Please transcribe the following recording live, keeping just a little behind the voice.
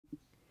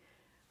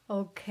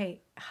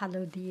Okay,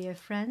 hello dear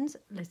friends,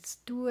 let's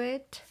do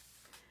it.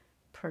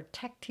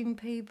 Protecting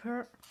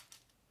paper,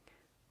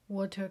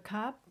 water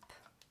cup,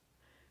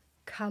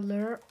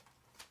 color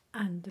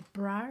and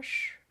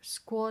brush,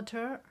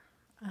 squatter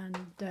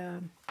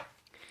and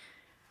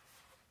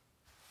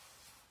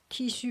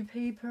tissue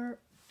paper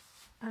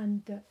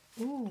and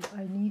oh,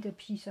 I need a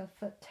piece of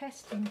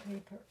testing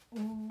paper.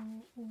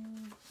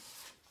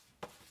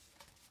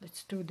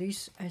 Let's do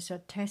this as a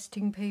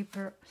testing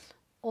paper.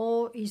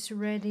 All is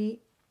ready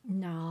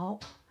now.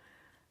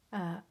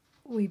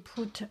 We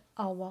put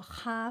our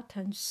heart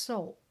and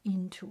soul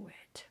into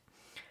it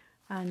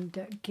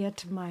and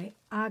get my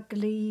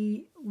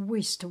ugly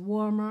waist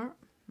warmer.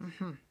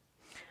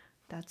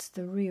 That's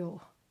the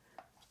real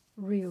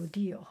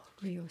deal,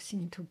 real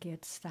thing to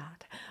get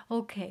started.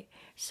 Okay,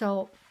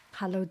 so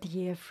hello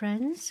dear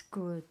friends,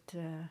 good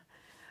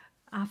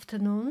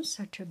afternoon,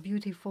 such a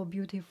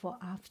beautiful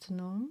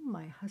afternoon.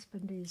 My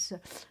husband is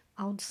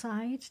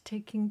outside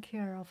taking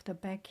care of the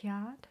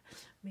backyard.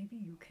 Maybe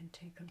you can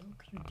take a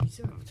look. You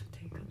deserve to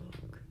take a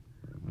look.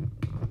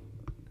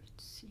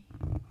 Let's see.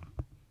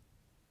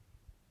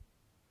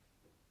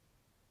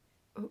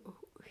 Oh,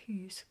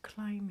 he is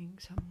climbing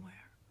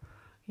somewhere.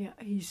 Yeah,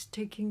 he's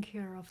taking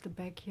care of the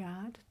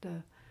backyard,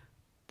 the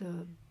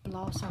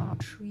blossom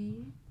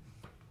tree.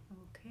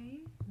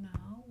 Okay,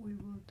 now we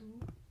will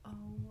do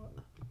our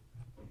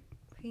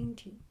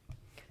painting.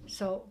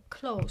 So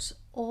close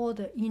all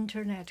the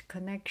internet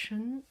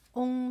connection,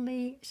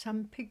 only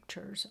some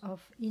pictures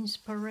of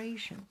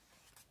inspiration.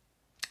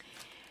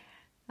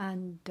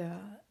 And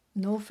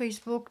no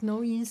Facebook, no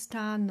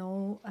Insta,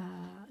 no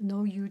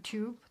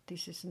YouTube.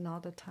 This is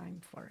not the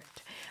time for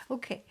it.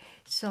 Okay,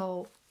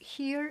 so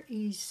here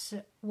is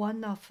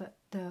one of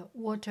the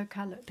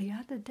watercolor. The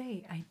other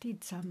day I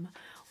did some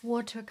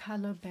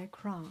watercolor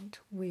background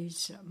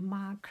with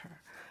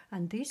marker.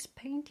 And this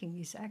painting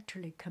is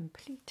actually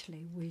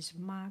completely with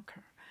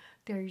marker.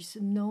 There is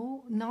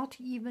not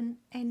even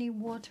any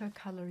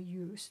watercolor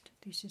used.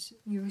 This is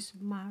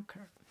used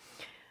marker.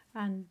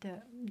 And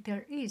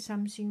there is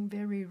something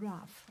very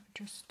rough,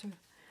 just to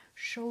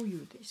show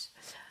you this.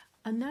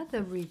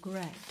 Another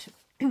regret,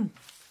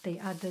 the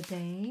other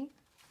day,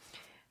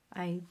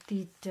 I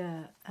did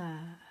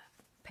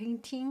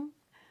painting,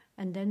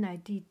 and then I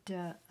did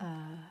a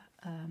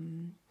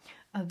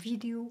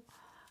video,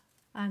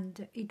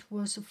 and it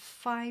was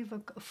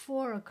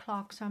 4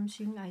 o'clock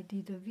something. I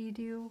did a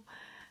video,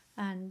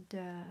 and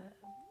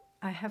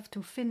I have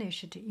to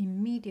finish it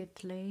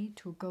immediately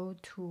to go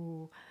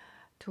to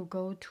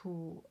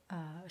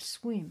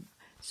swim.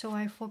 So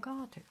I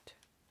forgot it,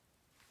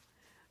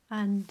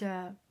 and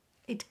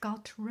it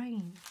got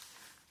rain.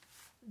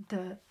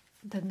 The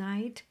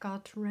night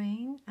got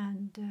rain,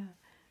 and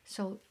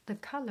so the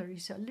color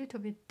is a little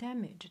bit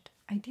damaged.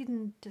 I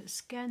didn't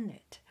scan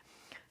it,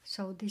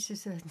 so this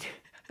is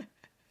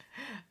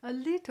a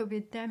little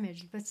bit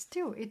damaged, but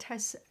still it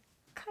has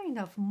kind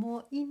of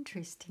more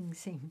interesting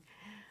thing.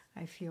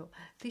 I feel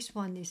this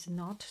one is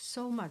not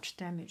so much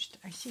damaged,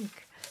 I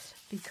think,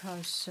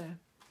 because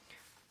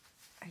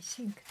I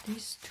think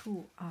these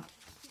two are,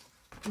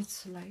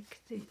 it's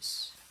like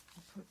this.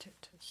 I'll put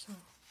it so.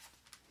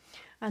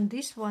 And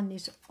this one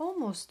is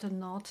almost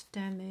not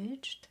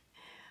damaged,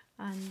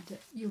 and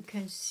you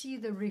can see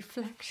the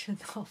reflection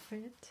of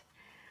it,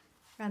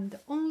 and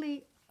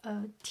only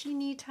a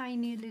teeny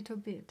tiny little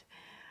bit,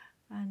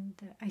 and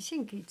I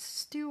think it's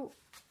still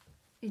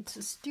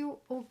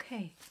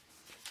okay.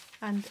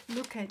 And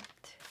look at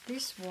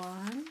this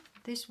one.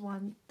 This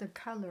one, the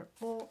color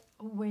all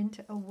went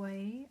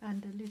away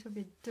and a little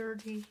bit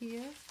dirty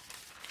here.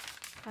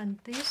 And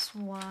this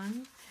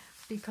one,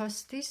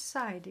 because this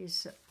side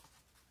is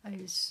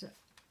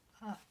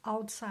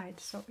outside,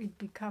 so it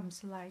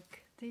becomes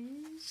like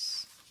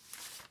this.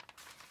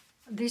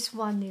 This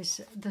one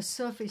is, the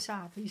surface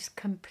up is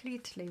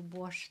completely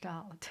washed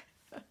out.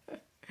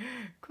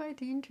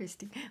 Quite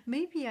interesting.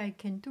 Maybe I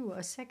can do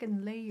a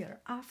second layer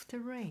after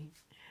rain.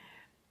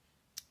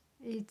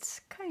 It's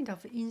kind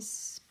of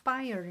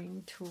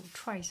inspiring to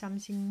try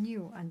something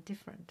new and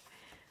different.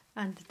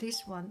 And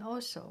this one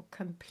also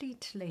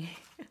completely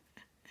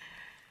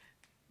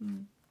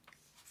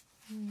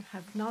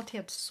have not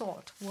yet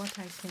thought what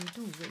I can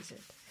do with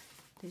it.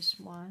 This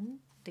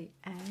one, the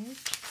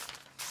edge,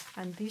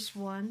 and this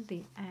one,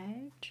 the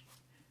edge.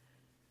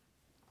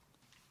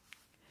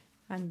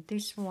 And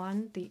this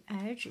one, the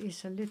edge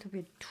is a little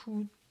bit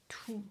too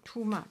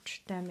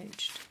much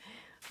damaged.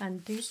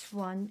 And this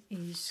one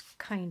is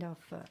kind of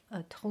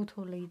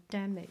totally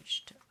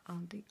damaged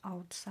on the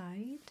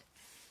outside.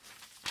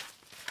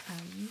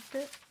 And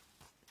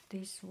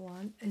this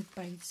one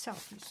by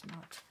itself is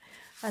not.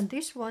 And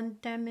this one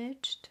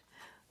damaged,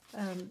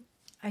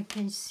 I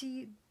can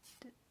see,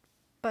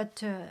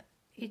 but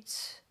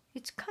it's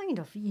kind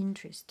of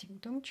interesting,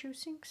 don't you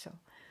think so?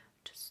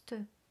 Just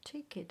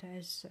take it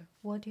as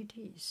what it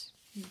is.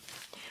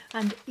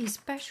 And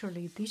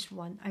especially this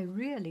one, I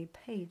really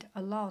paid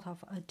a lot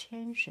of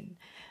attention,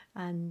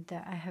 and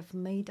I have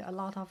made a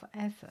lot of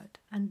effort.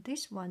 And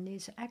this one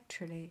is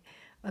actually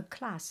a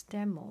class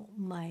demo,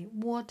 my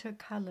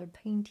watercolor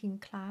painting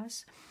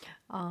class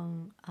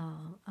on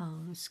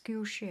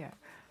SkillShare,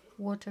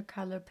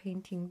 watercolor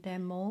painting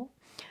demo.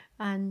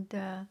 And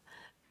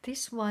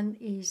this one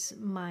is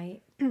my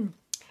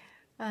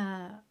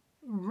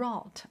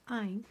wrought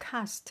iron,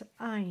 cast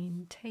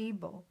iron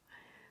table.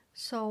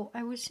 So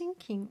I was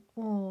thinking,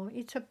 oh,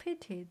 it's a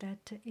pity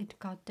that it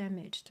got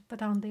damaged.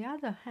 But on the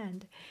other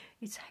hand,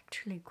 it's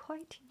actually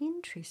quite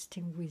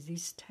interesting with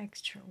this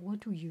texture. What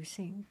do you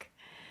think?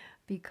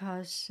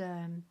 Because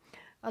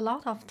a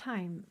lot of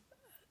time,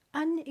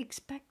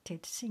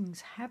 unexpected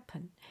things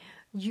happen.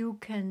 You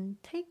can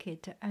take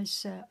it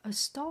as a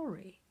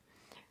story.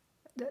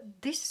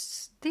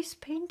 This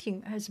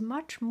painting has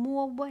much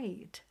more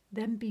weight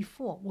than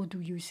before. What do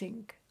you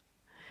think?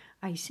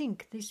 I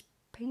think this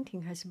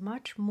painting has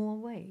much more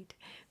weight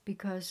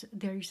because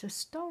there is a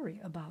story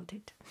about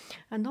it.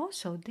 And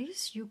also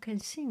this you can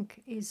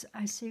think is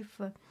as if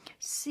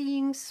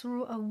seeing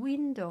through a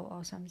window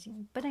or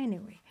something. But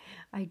anyway,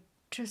 I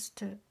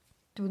just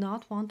do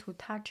not want to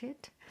touch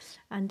it,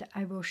 and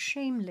I will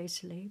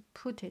shamelessly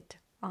put it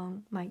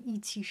on my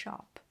Etsy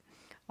shop,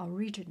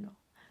 original,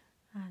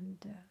 and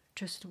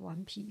just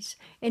one piece.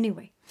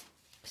 Anyway,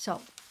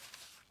 so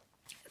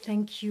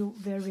thank you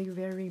very,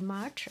 very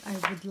much. I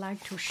would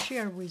like to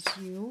share with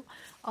you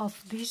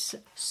of this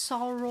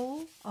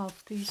sorrow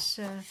of these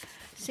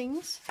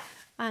things.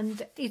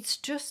 And it's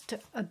just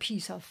a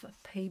piece of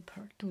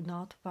paper. Do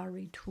not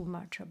worry too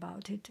much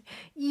about it.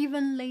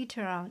 Even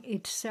later on,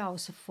 it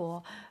sells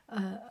for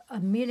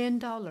 $1 million.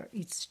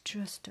 It's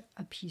just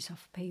a piece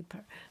of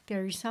paper.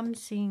 There is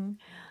something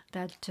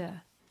that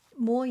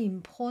more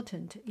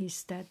important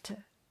is that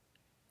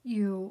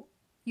you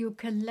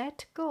can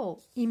let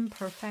go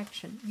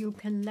imperfection. You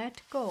can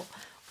let go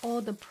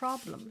all the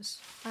problems,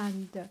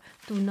 and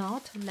do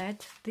not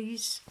let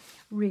these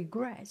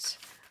regrets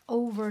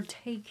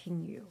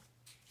overtaking you.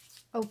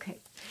 Okay,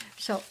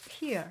 so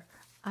here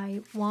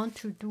I want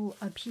to do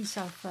a piece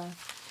of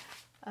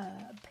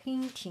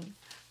painting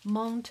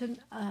mountain.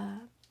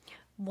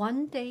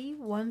 One day,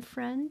 one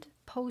friend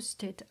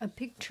posted a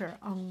picture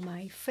on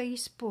my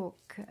Facebook,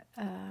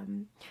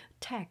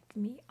 tagged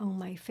me on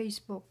my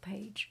Facebook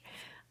page,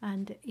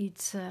 and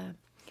it's a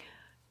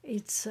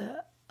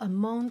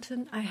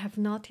mountain. I have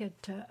not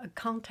yet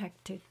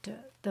contacted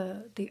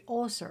the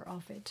author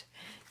of it.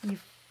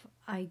 If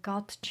I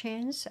got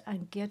chance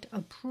and get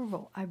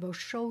approval, I will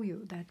show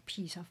you that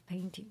piece of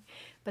painting.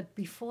 But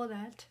before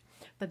that,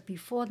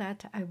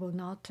 I will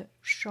not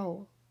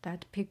show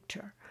that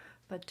picture.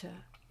 But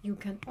you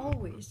can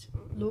always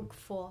look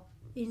for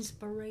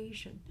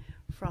inspiration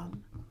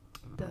from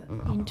the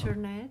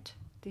internet.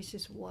 This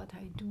is what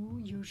I do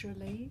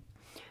usually.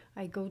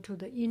 I go to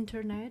the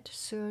internet,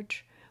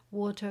 search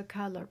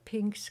watercolor,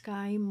 pink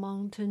sky,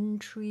 mountain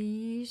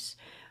trees,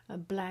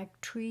 black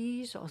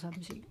trees or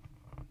something.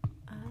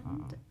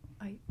 And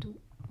I do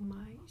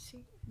my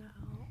thing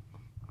now.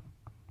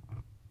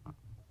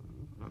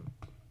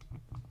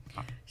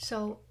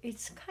 So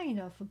it's kind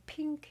of a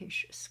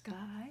pinkish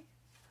sky.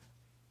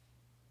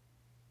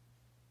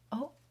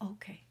 Oh,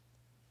 okay.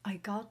 I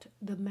got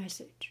the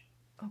message.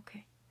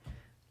 Okay,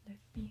 let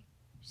me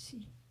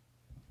see.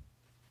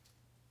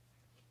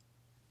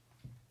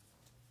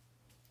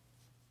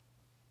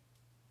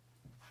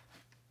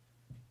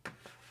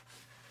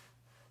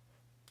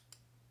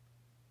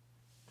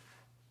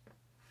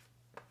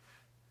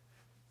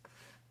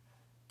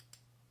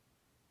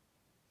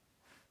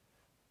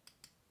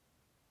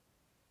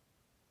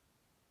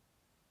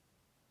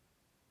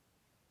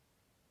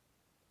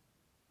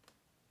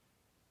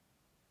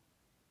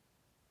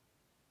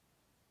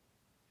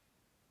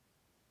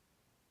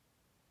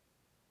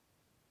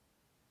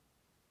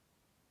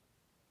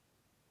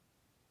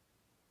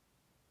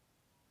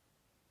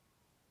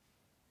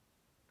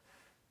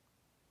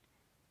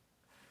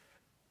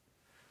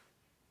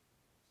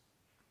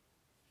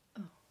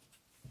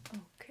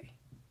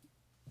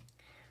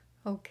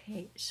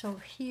 Okay, so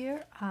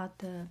here are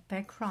the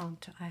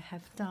background I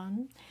have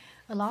done.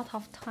 A lot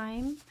of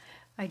time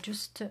I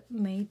just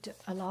made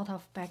a lot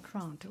of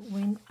background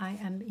when I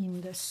am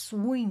in the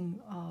swing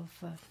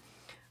of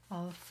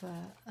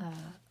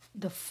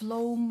the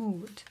flow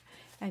mood.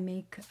 I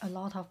make a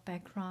lot of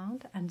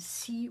background and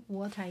see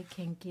what I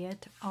can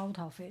get out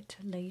of it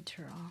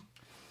later on.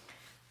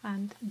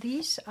 And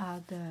these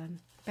are the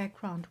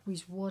background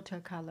with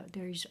watercolor.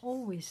 There is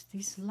always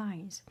these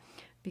lines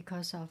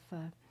because of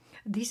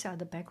these are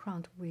the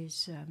background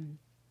with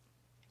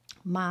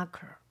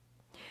marker,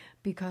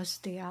 because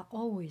there are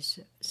always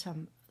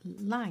some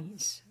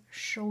lines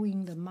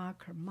showing the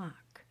marker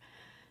mark.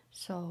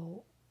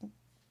 So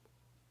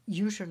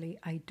usually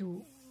I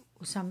do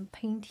some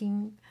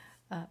painting,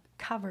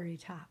 cover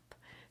it up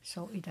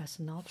so it does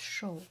not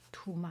show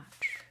too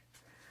much.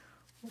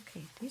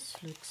 Okay,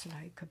 this looks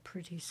like a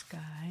pretty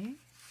sky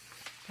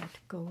that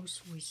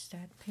goes with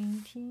that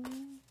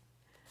painting.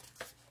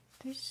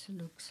 This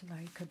looks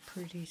like a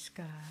pretty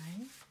sky,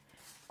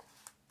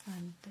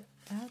 and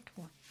that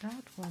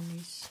one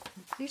is,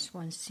 this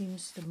one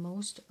seems the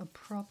most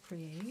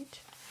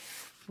appropriate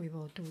we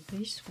will do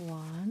this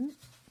one.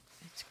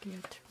 Let's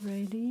get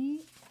ready.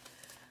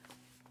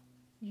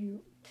 You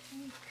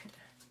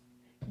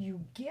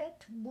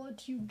get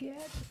what you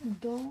get.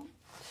 Don't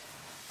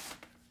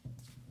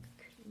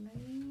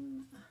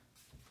claim.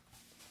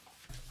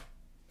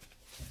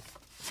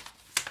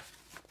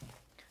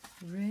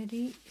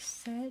 Ready,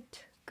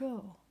 set,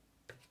 go.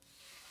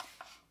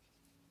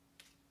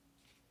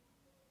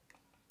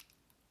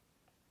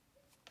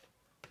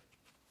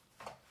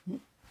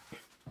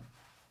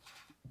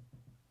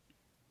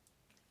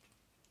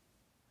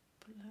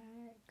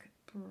 Black,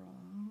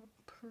 brown,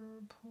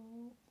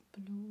 purple,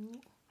 blue.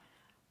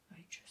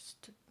 I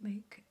just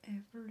make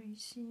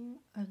everything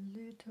a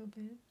little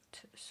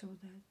bit so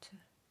that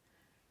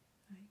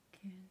I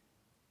can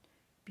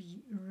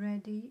be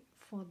ready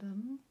for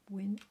them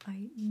when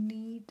I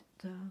need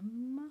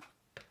them.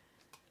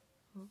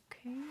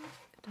 Okay,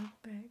 the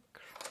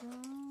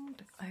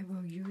background. I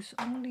will use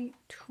only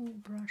 2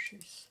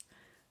 brushes.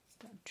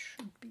 That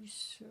should be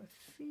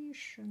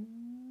sufficient.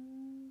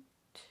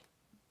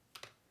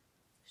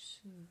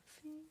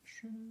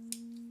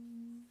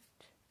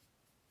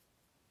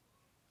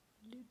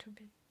 A little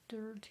bit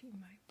dirty,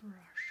 my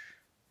brush,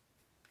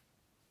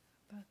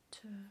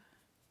 but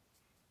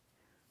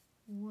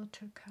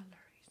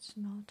watercolor is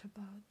not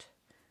about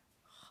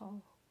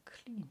how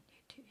clean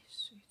it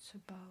is. It's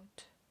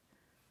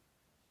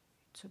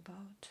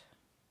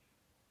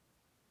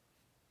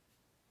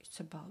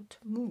about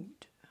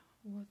mood.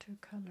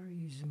 Watercolor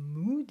is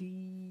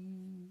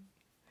moody.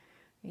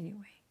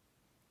 Anyway,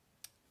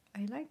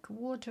 I like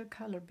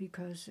watercolor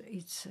because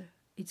it's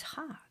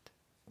hard.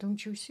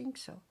 Don't you think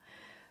so?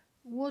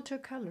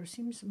 Watercolor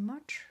seems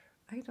much,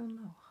 I don't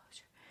know,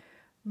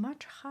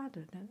 much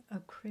harder than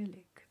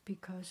acrylic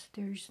because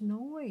there is no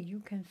way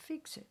you can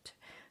fix it.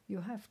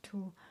 You have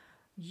to,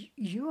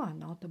 you are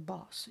not the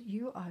boss.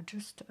 You are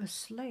just a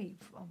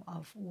slave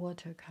of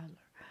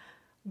watercolor.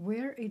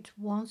 Where it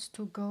wants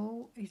to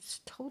go,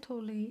 it's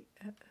totally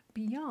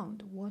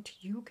beyond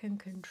what you can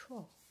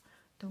control.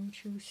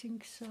 Don't you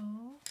think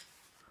so?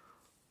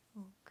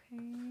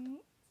 Okay.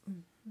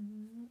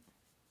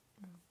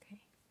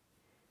 Okay.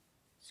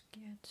 Let's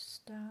get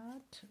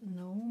started.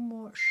 No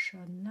more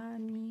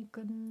shenanigans.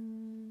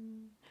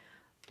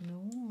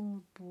 No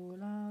more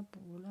bula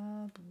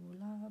bula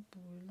bula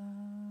bula.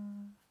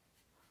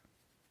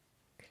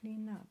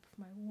 Clean up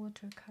my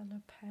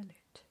watercolor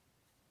palette.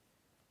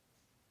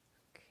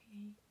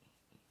 Okay.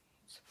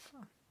 It's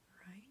fun,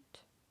 right?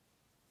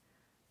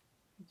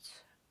 It's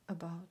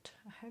about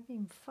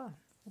having fun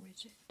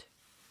with it.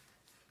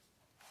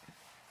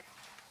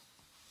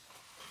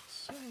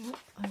 So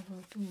I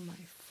will do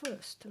my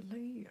first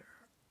layer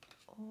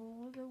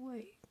all the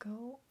way.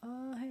 Go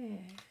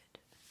ahead.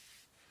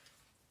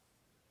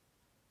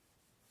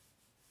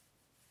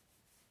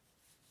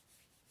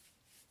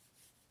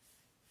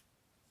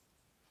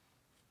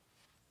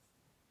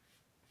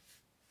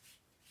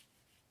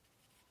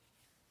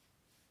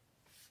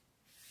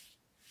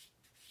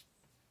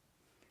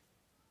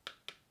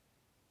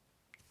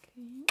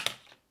 Okay.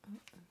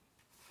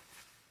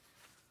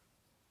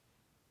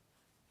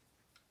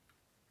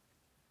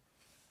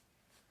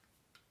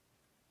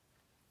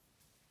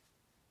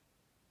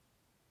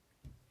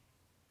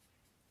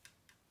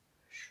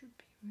 Should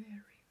be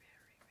very,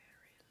 very,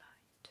 very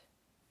light.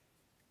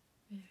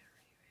 Very,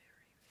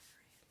 very, very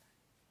light.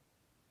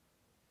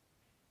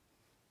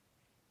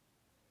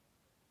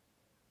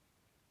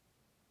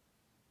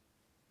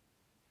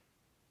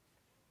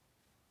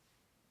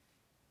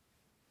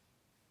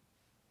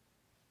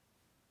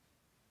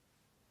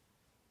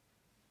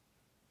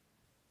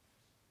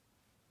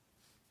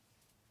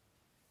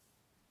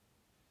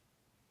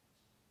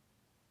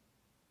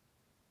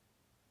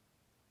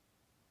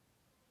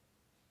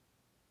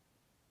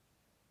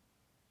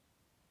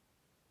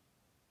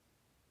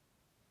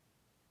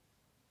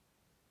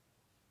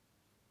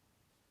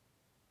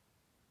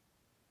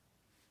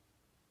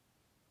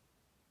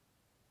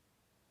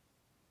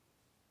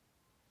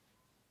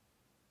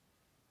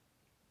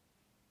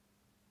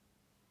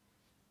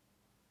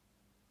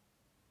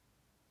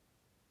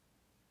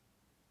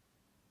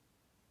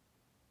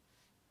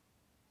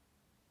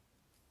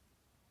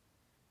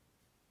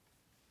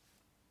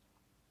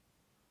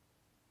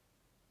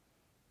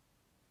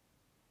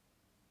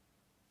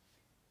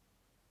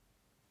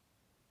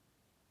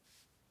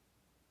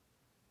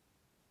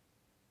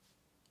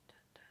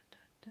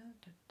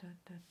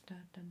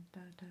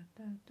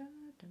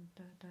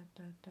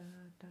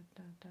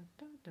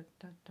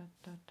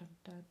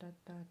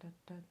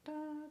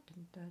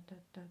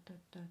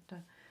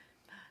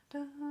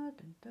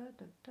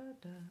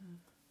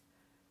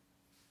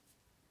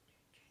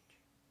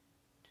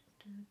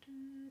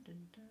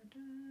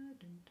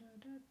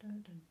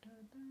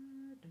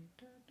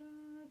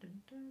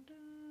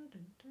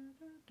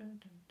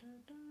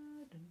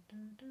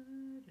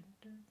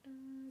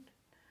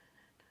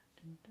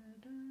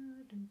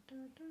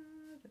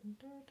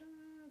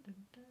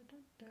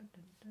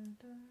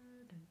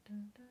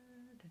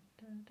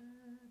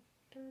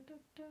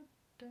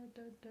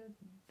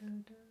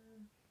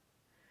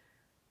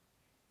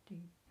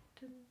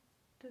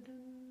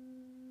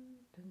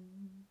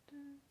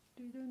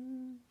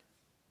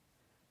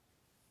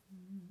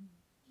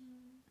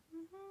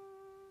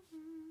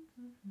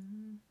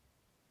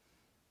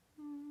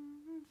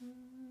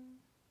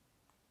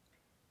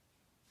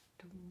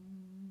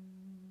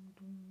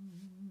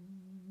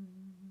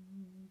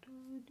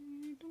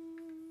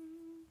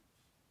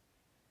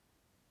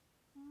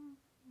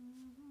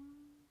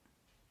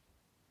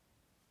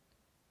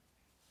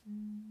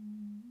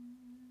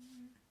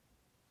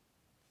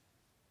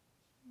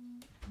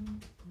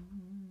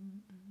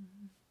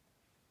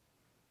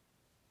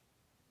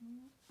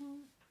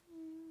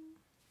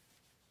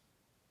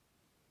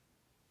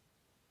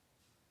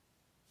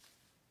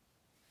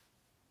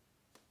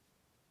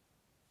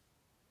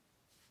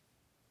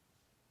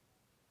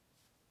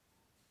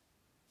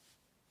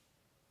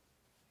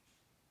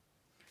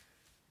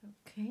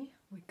 Okay,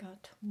 we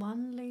got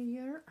one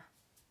layer.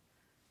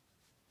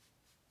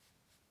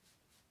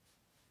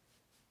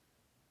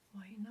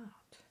 Why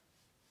not?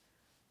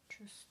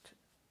 Just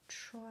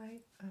try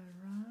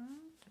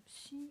around,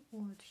 see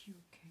what you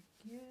can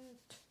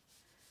get.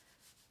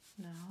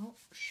 Now,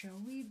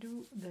 shall we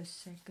do the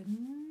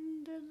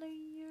second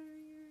layer?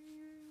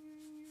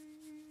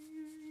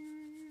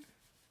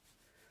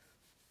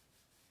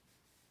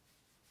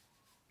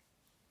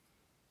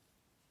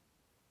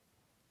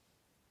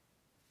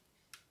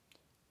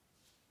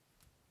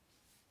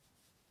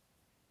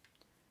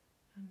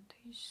 And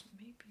this,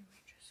 maybe we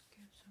just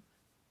get some.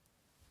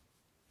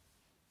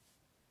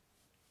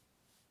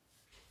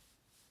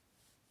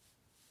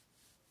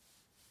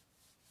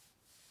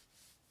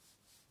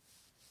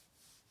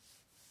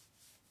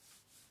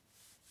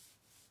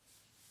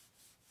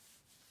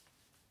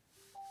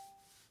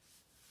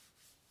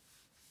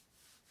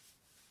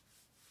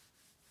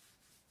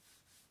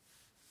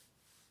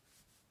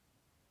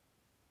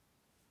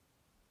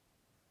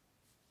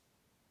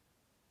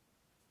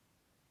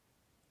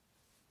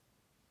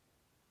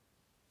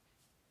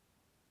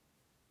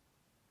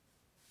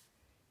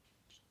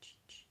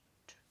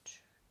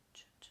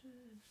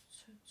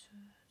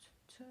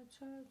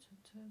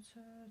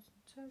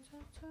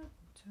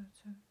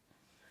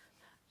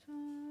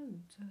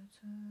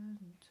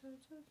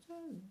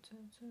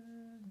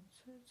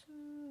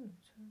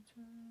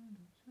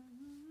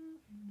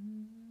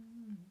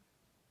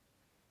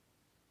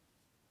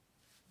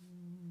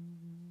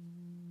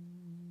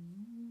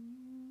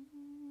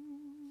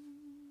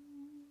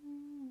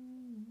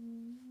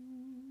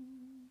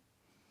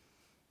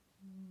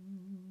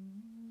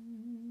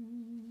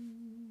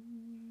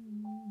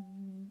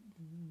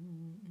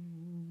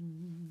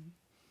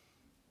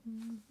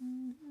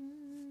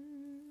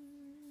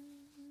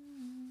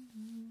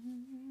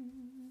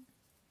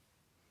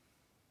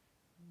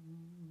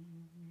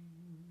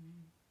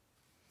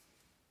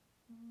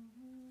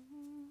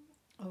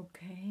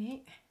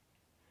 Okay,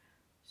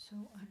 so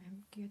I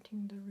am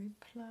getting the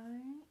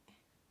reply.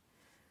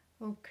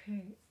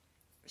 Okay,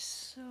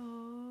 so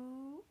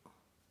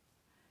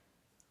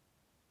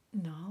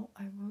now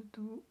I will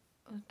do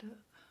the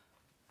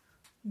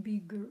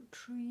bigger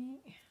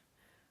tree,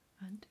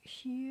 and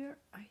here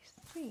I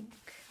think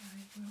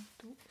I will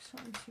do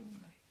something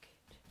like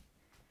it.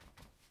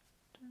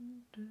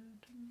 Dun, dun,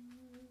 dun.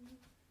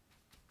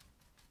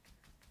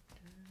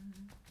 Dun,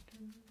 dun.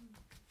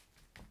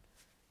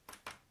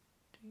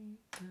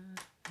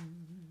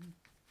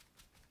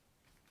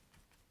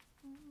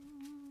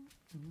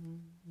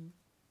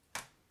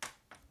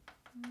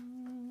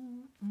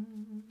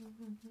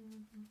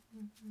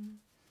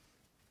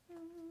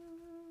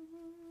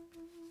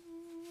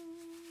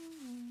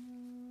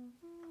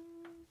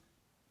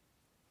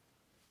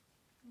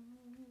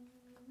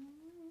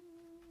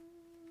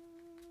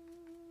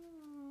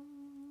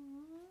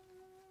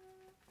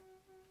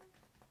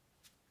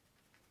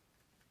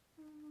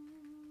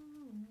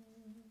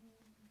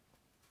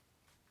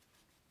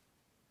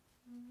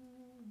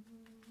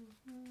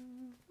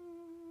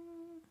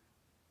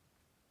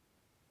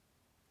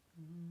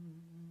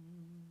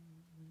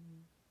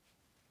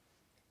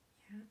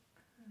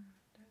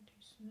 That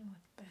is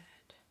not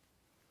bad.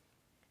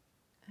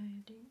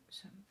 Adding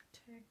some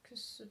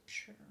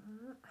texture.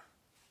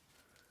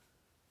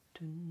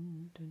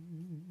 Dun,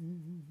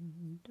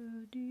 dun,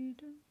 da, dee,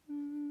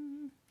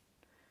 dun.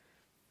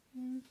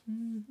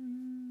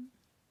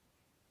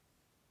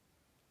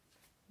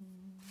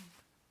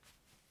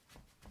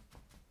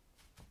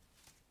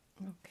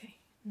 Okay,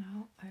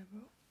 now I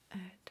will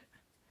add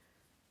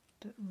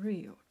the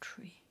real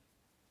tree.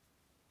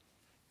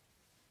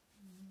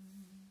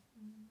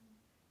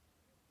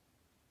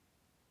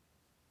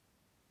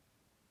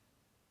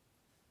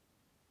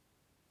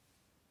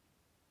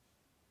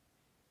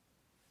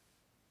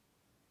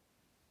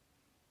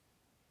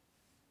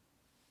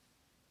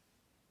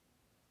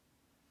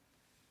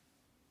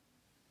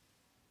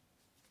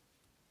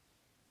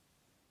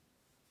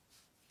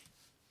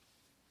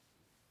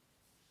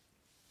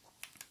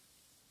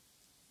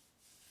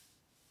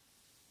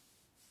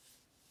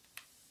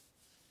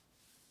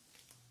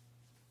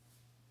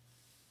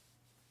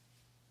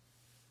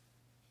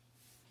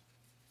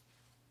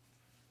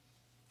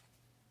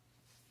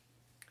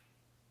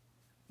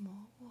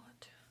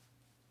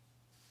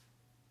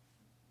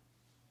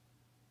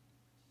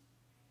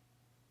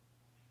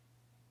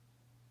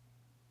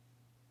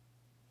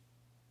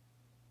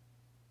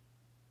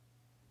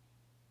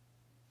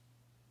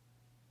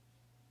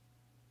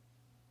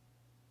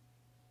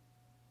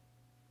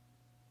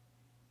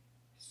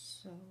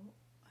 So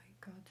I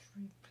got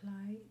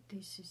reply.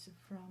 This is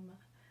from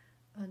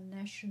a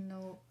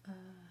National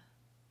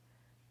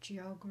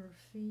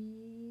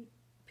Geography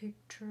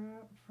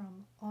picture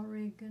from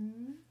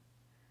Oregon.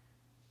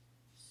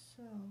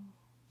 So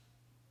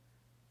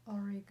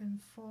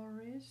Oregon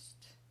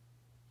Forest.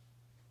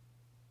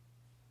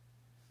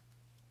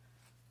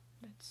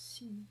 Let's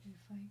see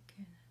if I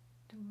can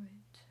do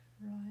it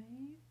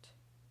right.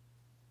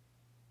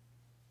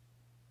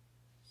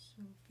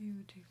 So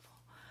beautiful.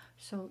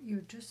 So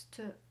you just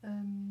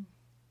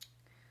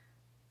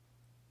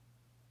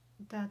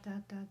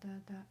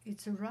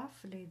it's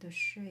roughly the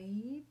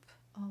shape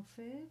of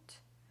it,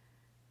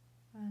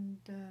 and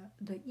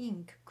the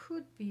ink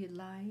could be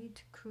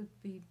light, could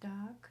be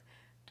dark.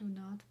 Do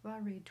not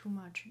worry too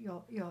much.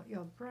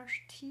 Your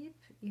brush tip,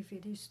 if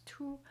it is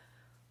too,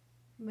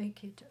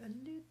 make it a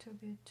little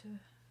bit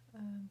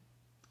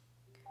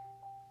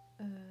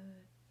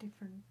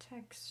different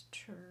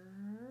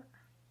texture.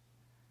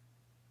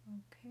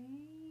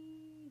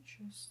 Okay,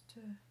 just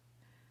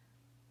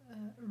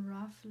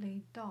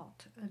roughly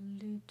dot a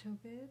little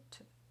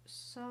bit.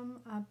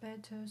 Some are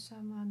better,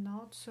 some are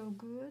not so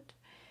good.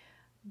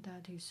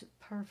 That is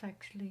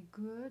perfectly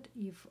good.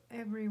 If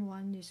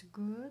everyone is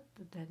good,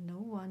 then no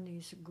one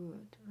is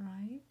good,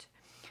 right?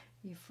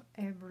 If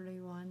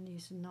everyone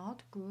is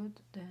not good,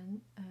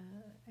 then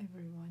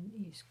everyone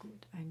is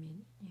good. I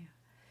mean, yeah,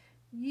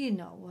 you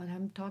know what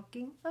I'm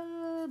talking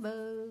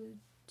about.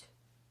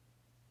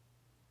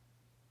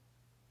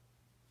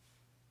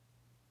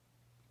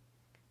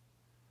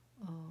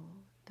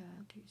 Oh,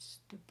 that is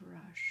the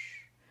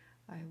brush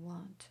I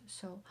want.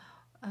 So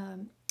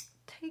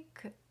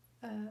take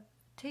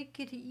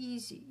it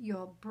easy.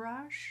 Your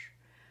brush,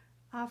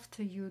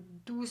 after you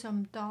do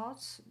some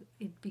dots,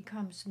 it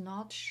becomes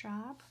not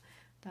sharp.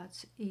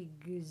 That's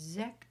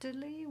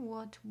exactly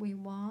what we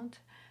want.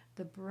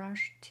 The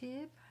brush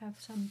tip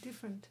have some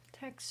different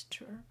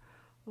texture.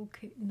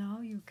 Okay,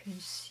 now you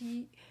can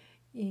see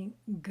in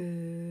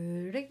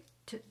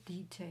great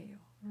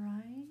detail,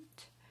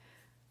 right?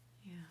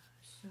 Yeah,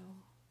 so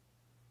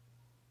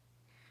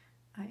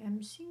I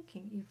am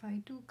thinking if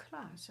I do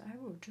class, I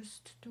will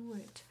just do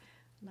it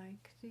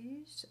like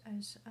this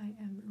as I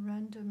am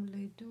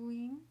randomly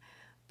doing,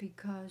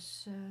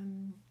 because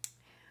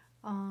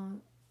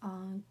on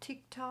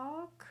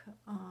TikTok,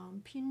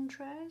 on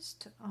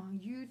Pinterest, on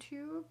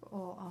YouTube,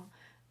 or on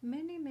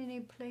many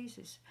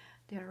places,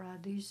 there are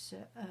these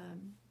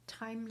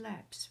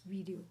time-lapse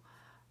video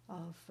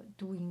of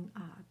doing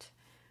art.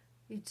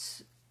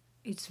 It's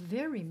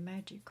very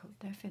magical,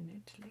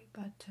 definitely,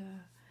 but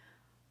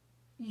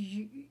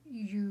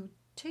you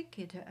take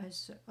it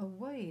as a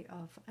way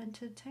of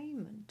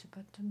entertainment,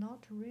 but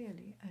not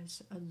really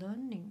as a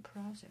learning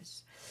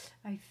process.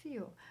 I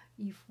feel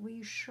if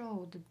we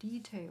show the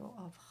detail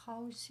of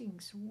how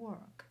things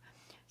work,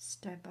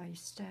 step by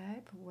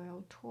step,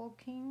 while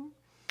talking,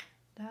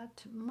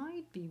 that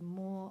might be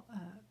more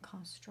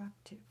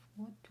constructive.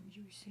 What do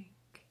you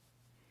think?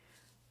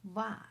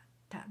 What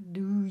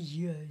do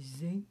you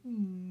think?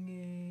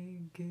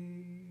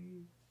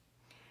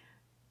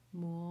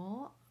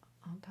 More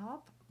on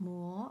top,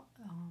 more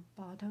on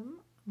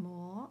bottom,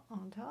 more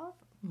on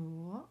top,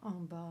 more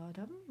on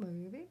bottom,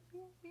 moving,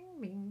 bing, bing,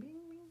 bing,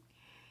 bing.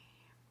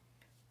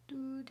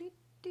 Do di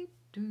di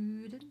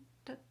do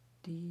da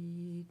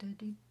di da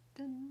di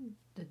dun.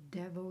 The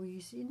devil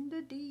is in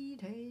the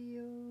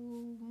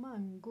detail.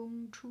 慢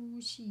工出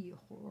细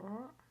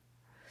活。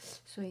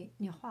所以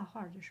你画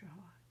画的时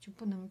候啊，就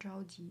不能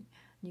着急。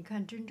你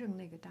看真正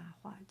那个大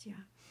画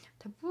家，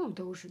他不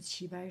都是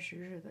齐白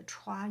石似的，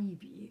歘一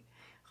笔，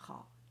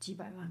好几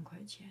百万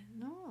块钱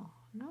 ？No.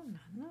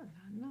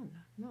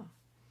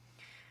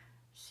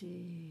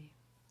 C'est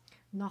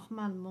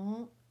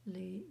normalement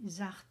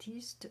les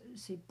artistes,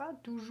 c'est pas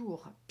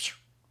toujours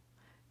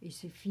et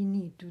c'est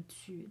fini tout de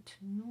suite.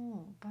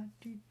 Non, pas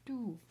du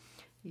tout.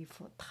 Il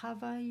faut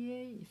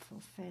travailler, il faut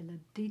faire le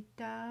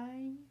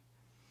détail.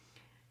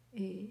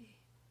 Et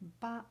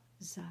pas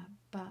à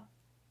pas,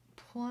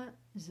 point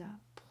à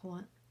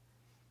point.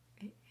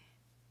 Et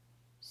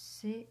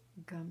c'est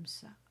comme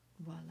ça.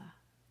 Voilà.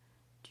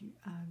 Tu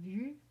as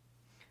vu,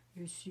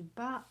 je ne suis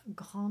pas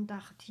grand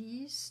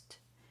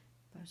artiste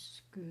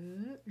parce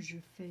que je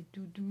fais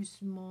tout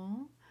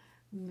doucement,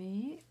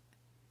 mais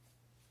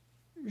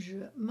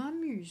je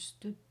m'amuse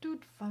de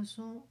toute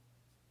façon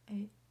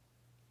et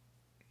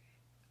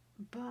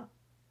pas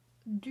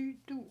du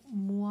tout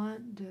moins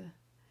de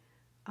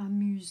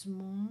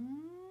amusement,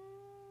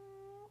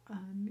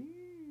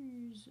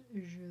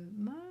 je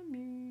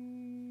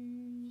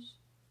m'amuse.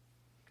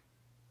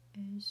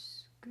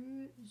 Est-ce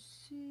que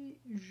c'est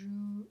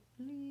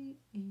joli?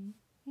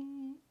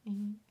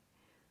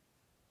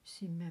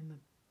 C'est même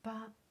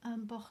pas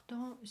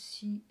important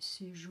si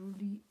c'est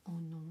joli ou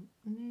non,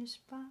 n'est-ce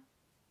pas?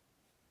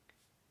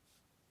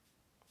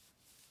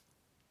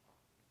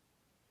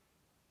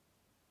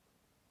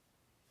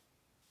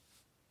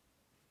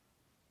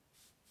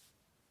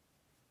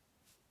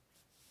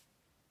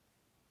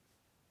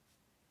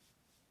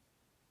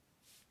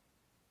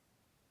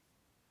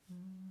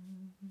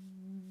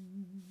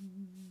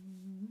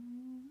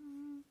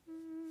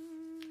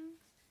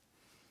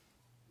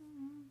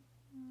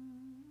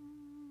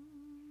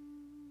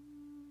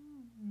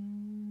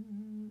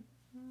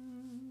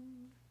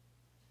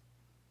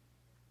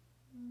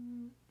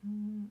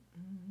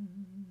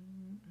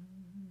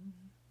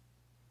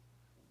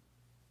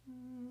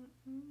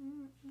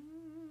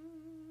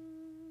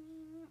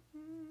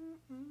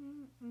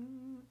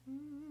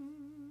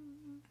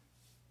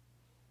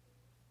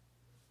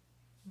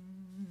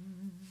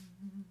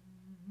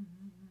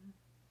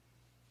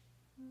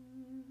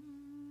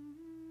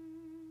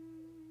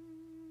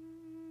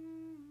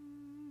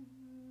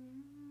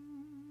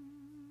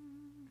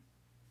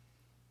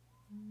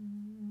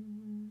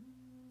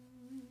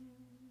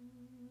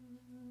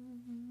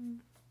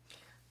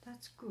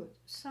 that's good.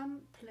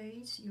 Some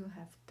place you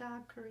have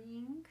darker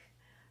ink,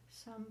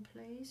 some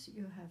place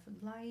you have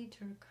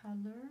lighter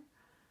color,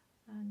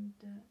 and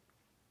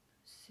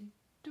c'est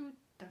tout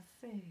à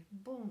fait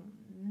bon.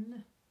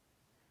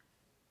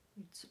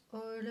 It's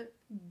all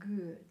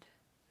good.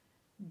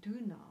 Do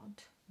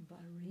not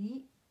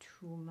worry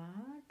too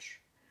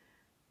much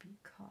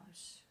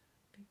because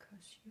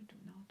you do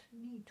not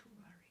need to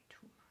worry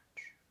too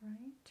much,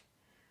 right?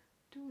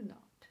 Do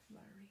not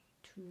worry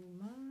too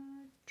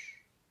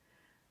much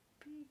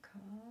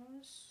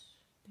because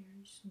there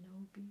is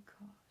no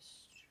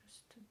because.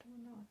 Just do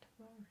not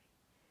worry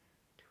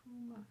too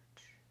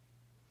much.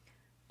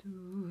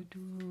 Do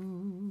do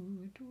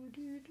do do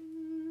do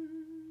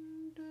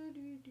do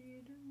do do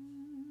do.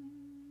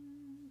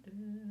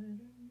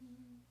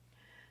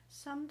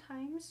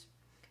 Sometimes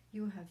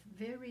you have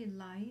very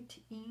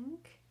light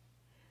ink,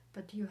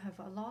 but you have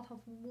a lot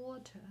of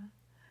water,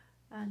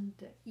 and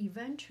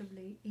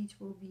eventually it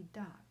will be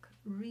dark.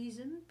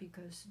 Reason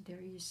because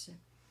there is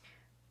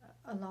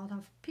a lot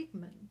of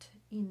pigment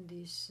in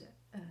this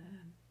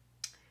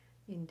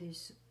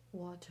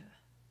water,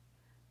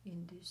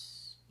 in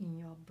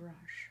your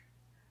brush,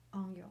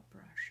 on your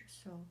brush.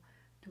 So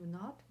do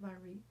not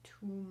worry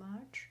too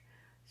much.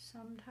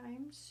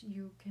 Sometimes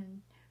you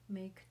can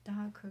make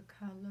darker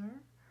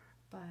color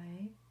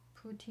by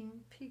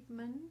putting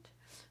pigment.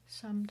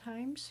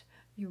 Sometimes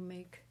you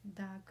make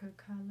darker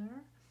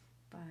color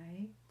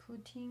by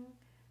putting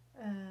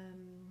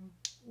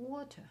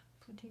water,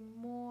 putting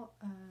more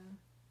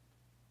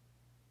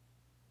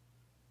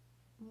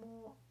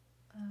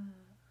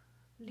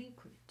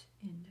liquid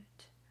in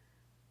it.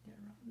 There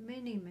are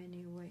many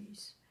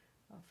ways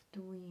of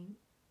doing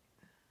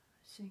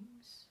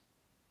things,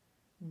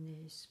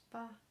 n'est-ce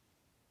pas?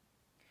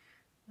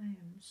 I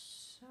am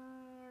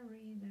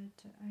sorry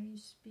that I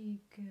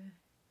speak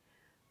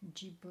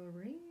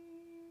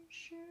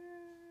gibberish.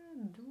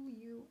 Do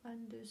you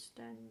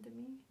understand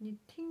me? 你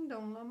听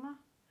懂了吗？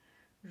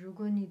如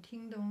果你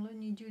听懂了，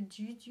你就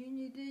举举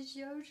你的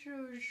小手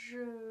手，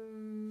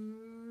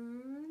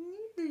你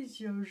的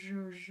小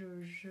手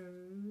手。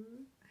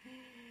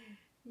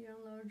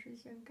杨老师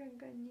想看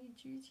看你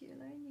举起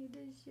来你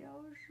的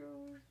小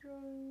手手。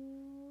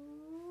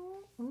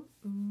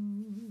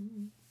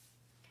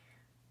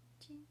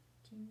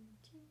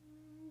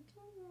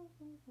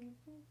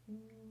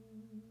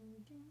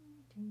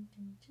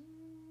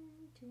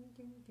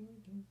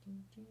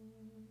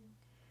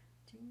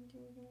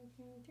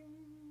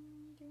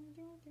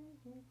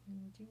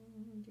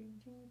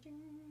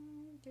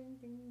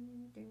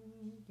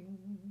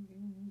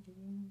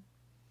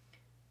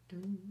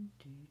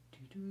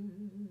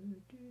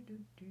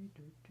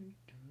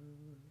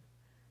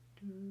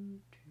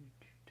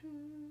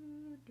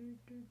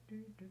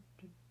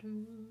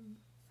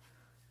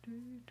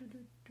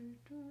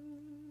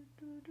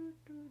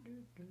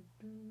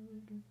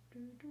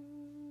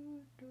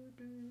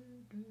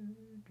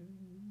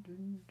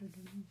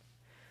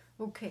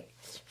Okay,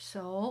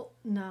 so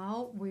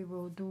now we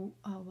will do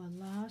our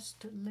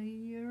last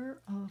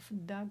layer of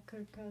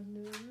darker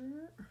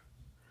color. I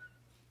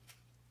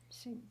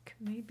think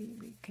maybe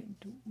we can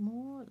do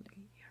more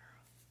layer.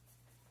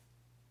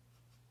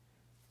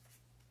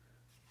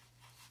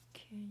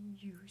 Can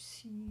you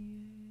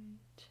see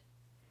it?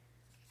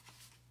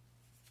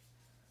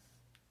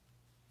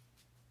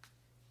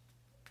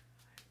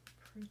 I'm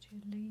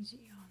pretty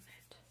lazy on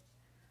it.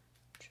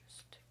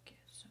 Just to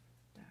get some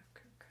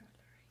darker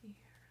color here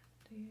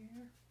and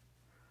there.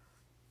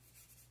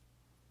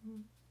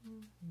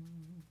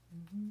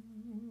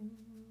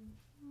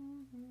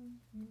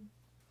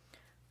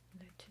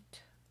 Let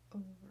it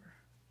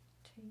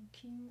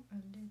overtaking a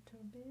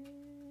little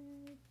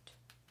bit,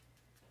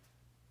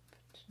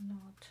 but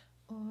not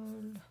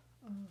all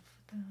of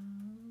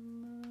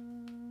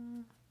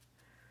them.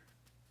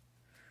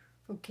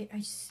 Okay,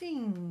 I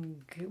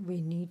think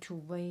we need to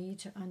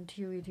wait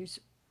until it is.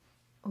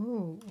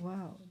 Oh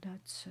wow,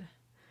 that's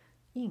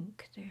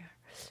ink there.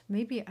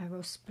 Maybe I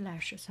will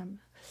splash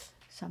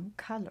some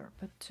color,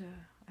 but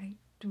I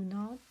do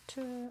not.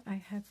 I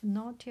have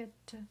not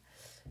yet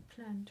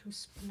planned to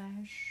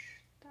splash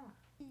that.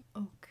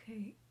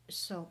 Okay,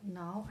 so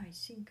now I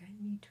think I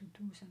need to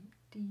do some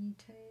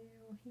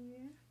detail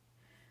here,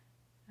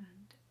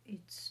 and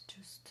it's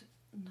just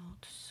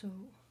not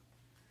so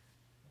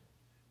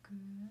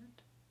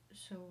good.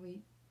 So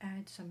we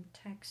add some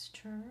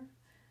texture,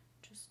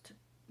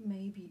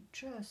 maybe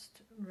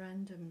just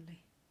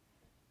randomly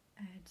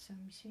add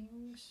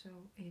something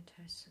so it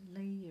has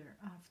layer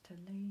after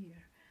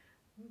layer.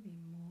 Will be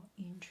more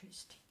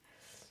interesting.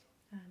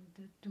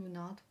 And do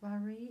not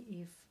worry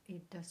if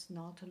it does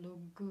not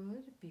look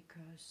good,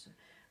 because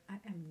I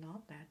am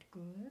not that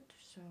good,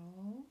 so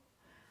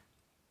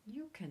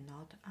you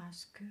cannot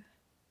ask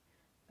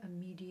a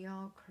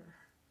mediocre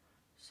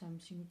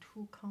something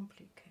too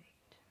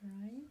complicated,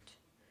 right?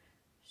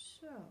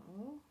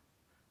 So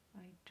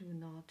I do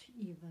not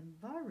even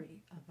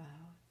worry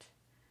about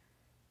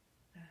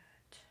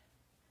that.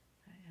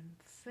 I am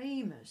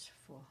famous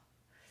for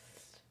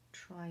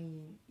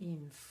trying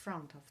in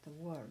front of the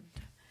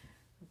world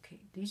Okay,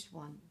 this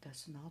one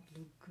does not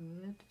look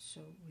good,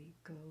 so we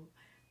go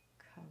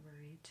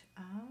cover it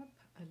up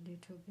a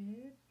little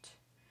bit.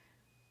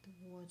 The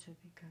water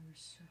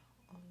becomes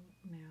all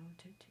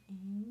melted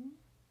in.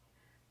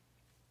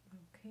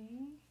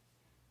 Okay,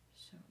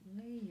 so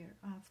layer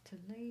after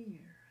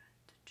layer,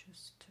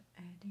 just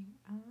adding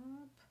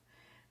up.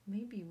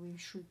 Maybe we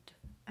should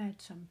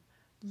add some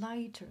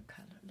lighter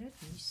color.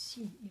 Let me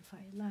see if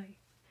I like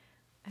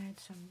add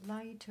some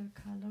lighter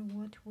color.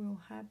 What will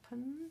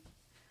happen?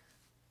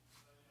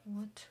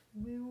 What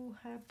will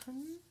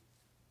happen?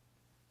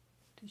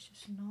 This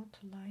is not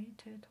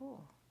light at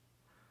all.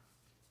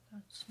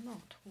 That's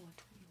not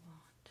what we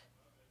want.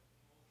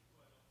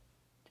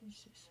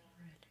 This is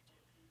really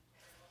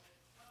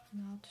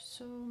not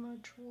so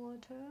much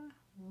water.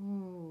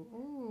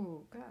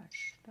 Oh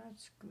gosh,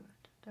 that's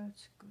good.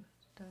 That's good.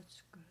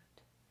 That's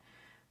good.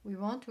 We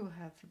want to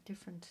have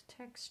different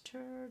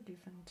texture,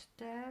 different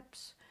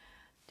depths,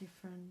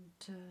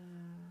 different,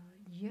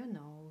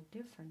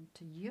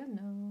 different,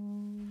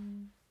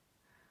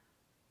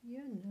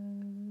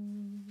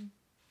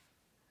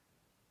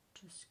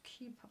 Just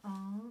keep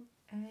on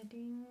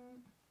adding,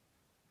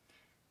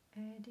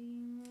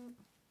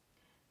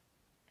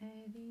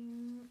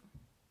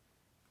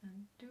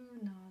 and do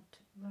not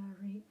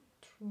worry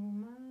too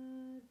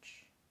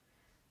much.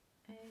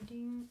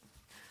 Adding.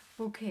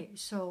 Okay,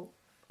 so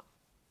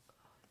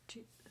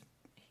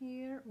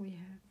here we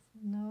have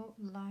no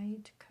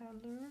light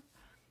color.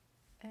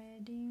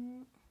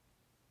 Adding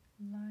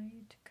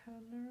light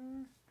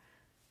color.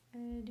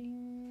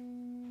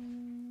 Adding.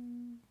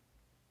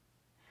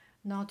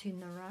 Not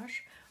in a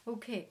rush.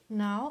 Okay,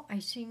 now I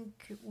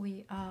think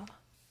we are.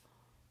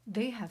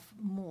 They have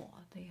more,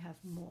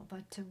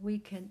 but we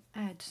can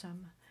add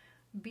some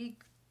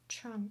big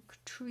chunk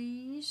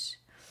trees,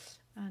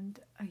 and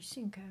I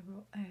think I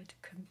will add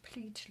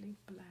completely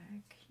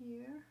black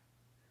here.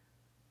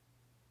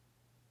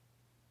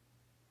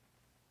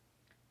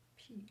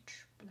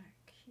 Peach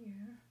black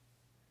here.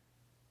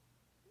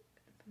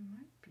 It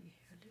might be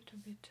a little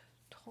bit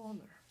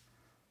taller.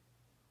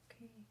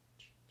 Okay.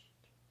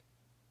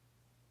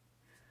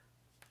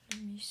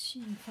 Let me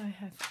see if I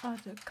have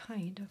other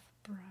kind of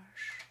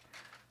brush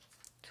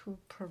to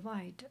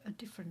provide a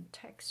different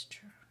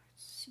texture.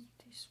 Let's see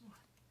this one,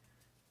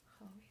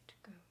 how it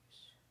goes.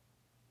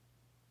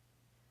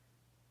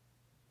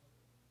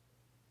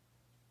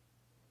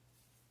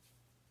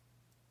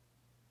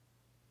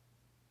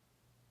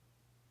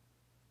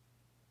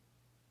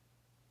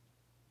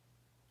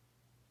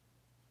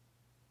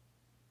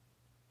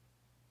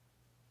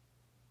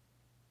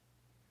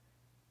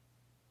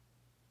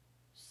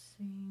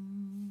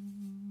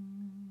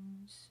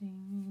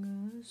 Sing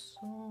a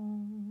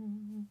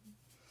song,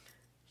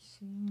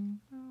 sing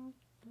out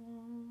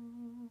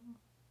loud,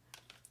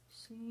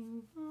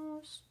 sing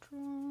out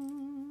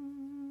strong.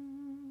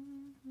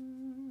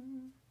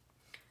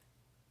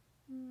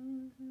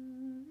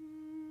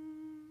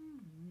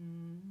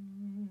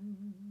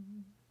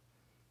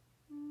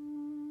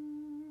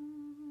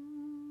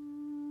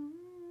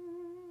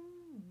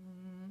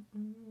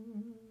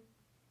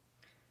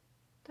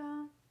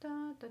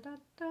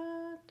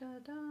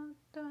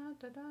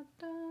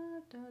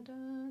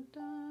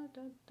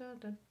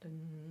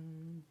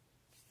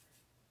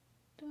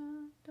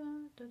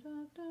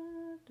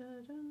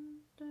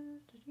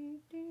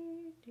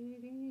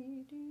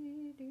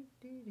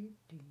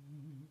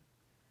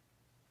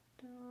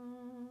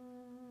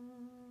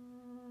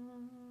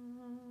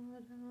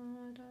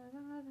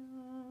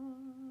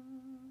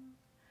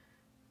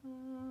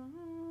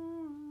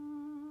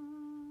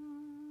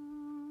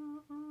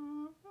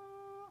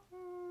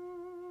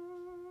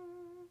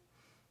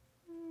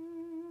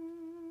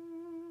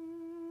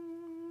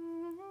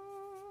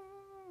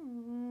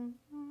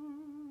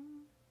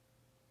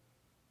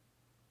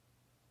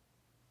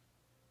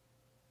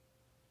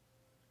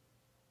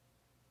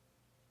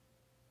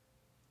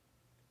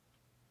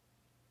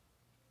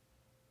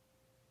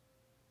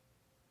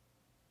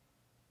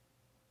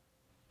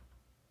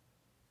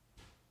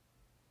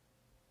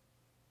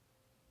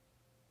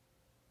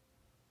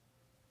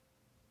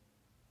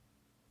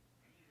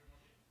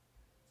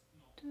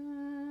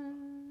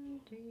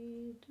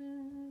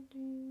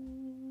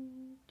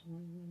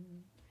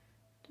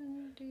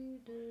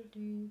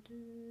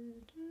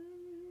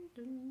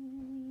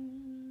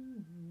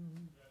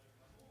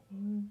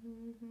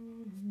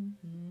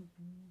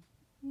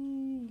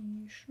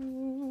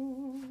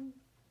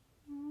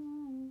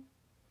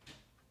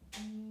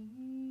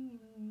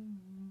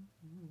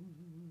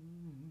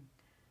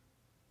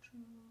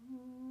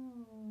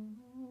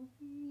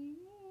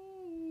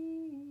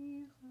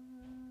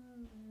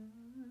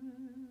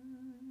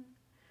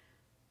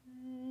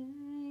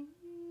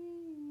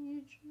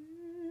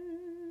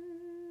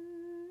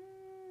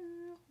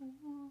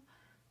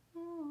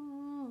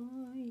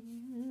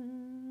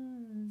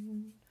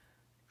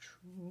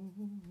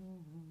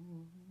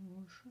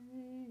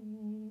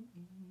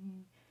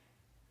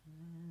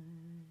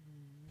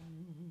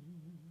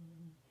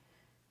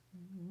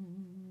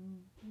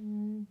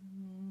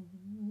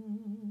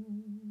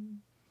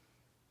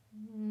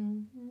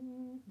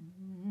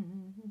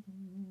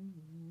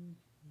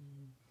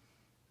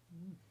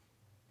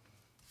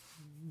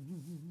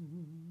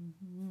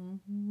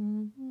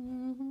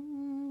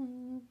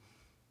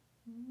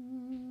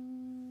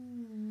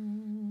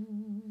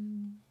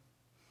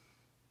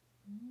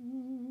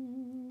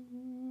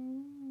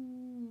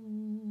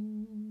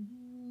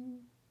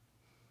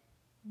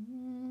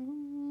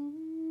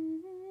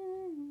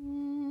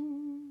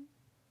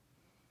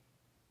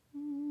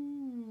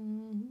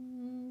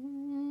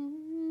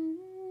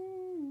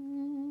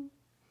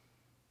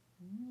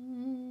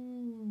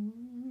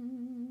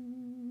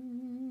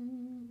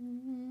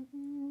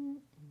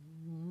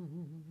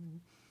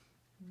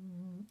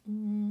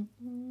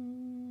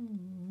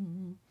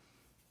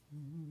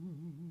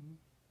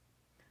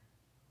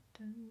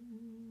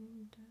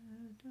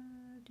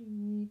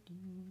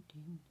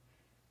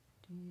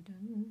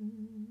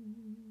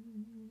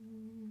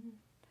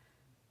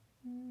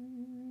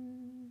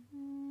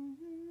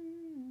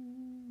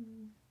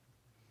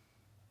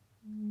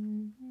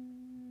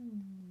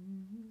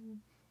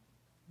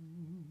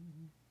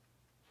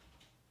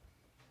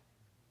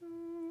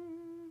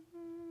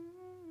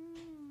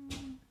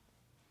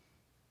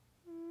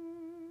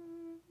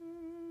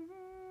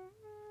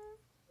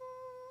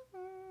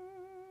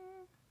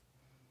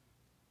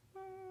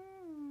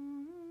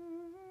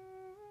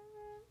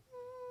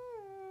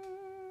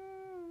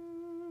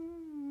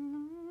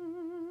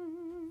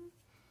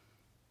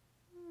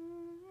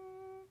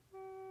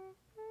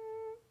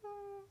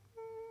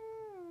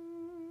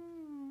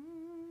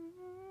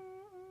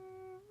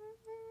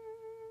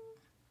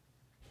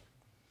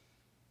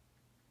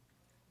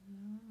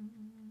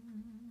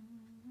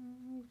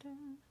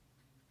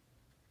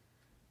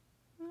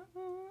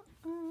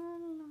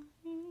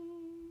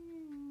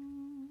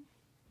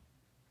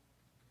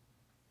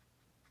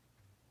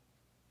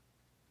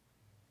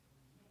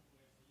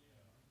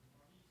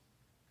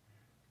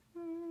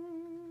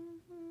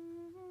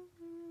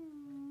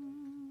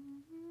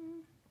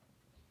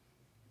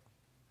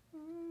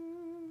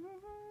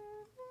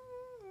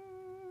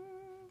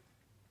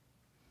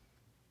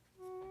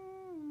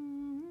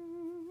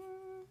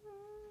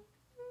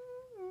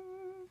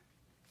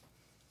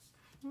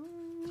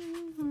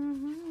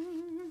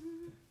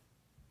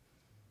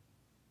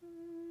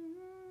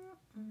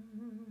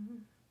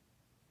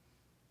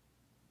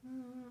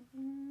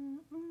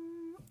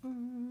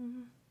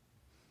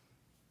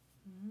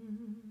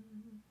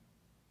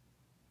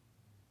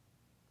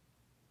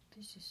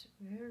 this is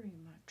very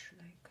much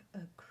like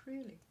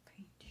acrylic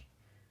paint,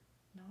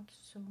 not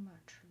so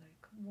much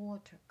like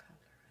watercolor.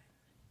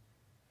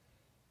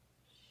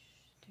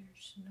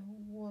 There's no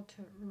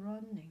water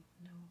running,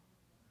 no.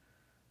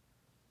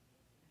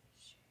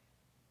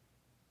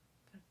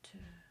 But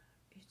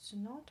it's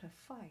not a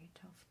fight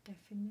of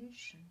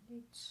definition.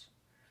 It's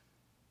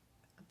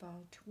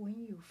about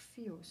when you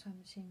feel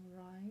something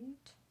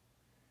right,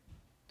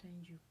 then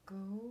you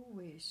go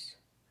with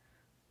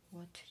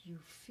what you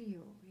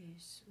feel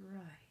is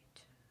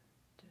right.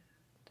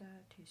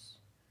 That is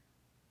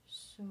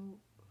so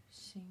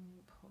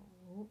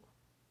simple.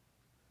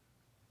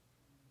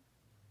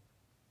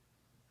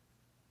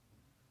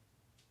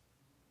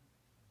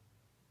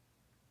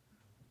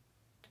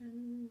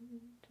 Dun,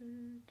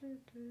 dun, dun,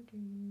 dun,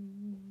 dun,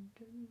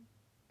 dun,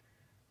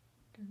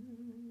 dun,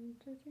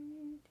 dun,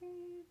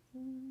 dun,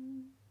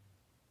 dun.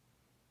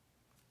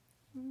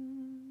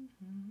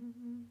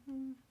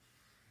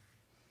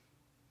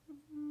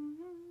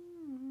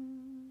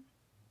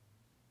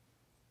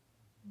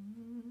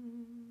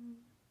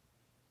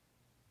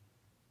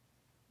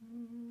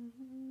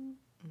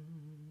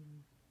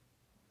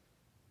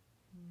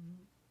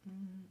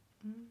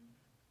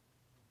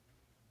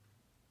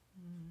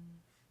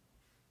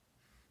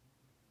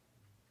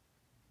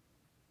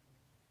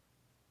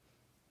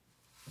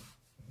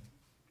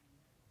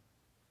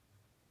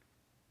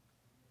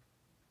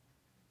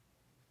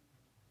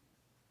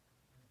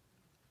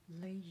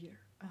 Layer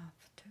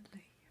after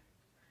layer.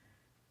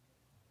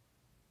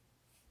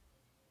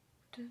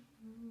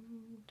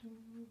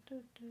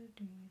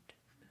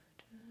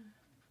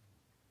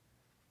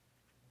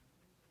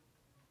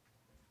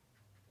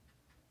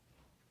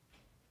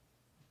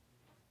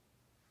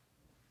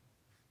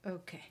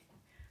 Okay,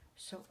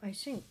 so I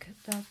think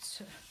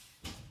that's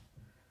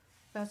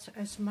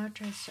as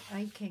much as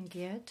I can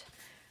get,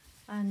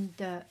 and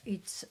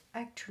it's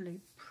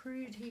actually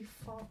pretty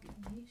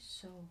foggy,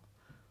 so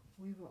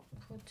we will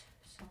put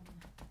some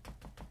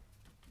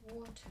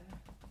water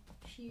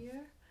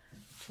here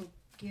to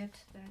get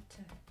that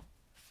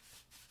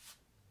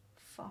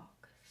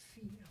fog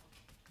feel.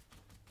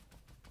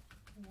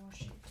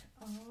 Wash it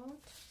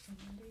out a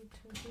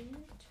little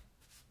bit.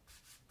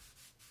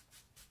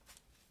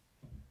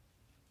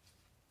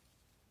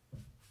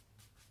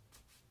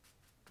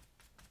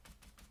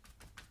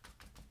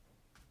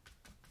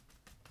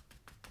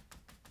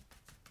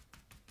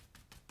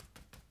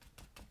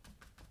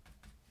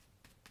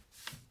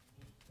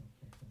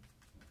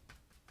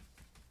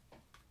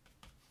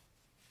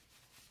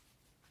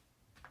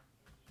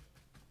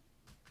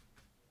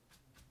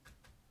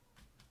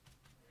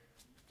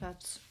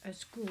 That's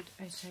as good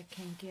as I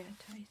can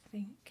get, I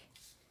think.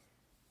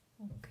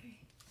 Okay.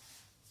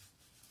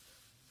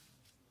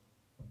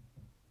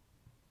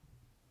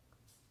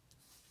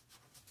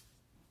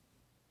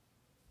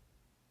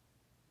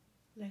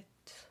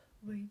 Let's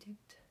wait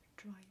it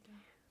dry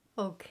down.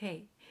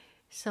 Okay,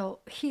 so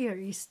here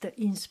is the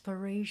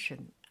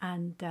inspiration,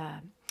 and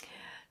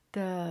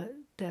the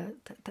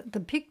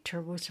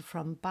picture was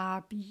from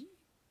Barbie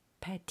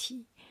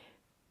Patty,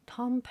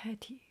 Tom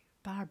Petty.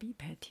 Barbie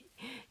Patty,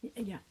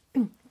 yeah.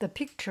 The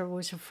picture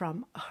was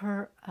from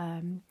her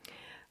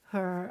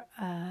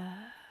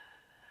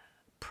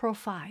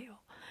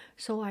profile,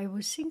 so I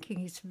was thinking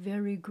it's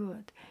very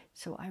good.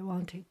 So I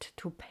wanted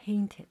to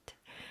paint it,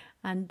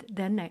 and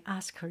then I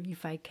asked her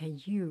if I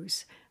can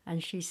use,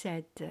 and she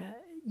said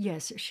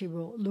yes. She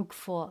will look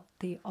for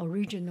the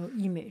original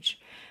image,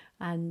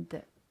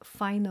 and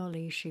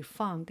finally she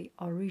found the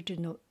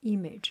original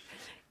image.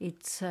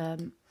 It's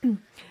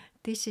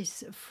this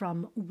is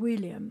from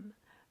William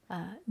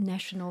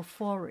National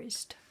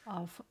Forest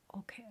of.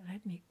 Okay,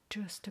 let me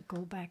just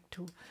go back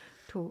to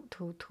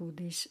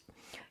this.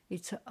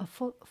 It's a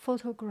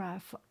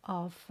photograph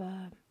of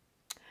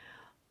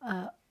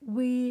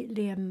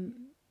Willamette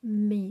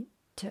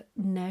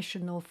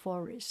National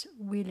Forest.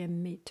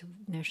 Willamette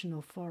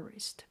National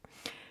Forest,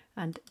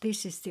 and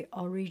this is the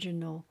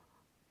original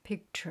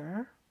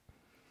picture.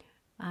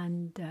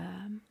 And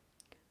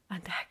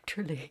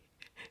actually,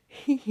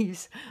 he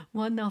is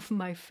one of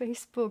my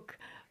Facebook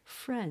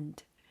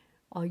friend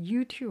or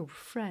YouTube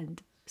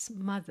friend's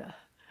mother.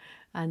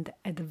 And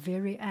at the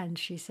very end,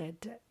 she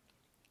said,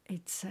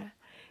 it's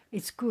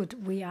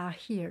good we are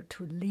here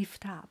to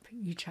lift up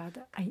each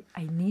other. I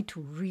need to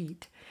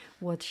read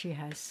what she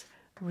has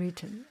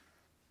written.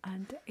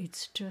 And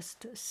it's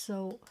just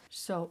so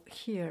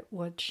here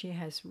what she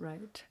has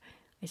wrote.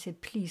 I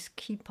said, please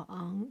keep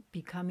on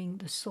becoming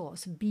the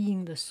source,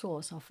 being the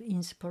source of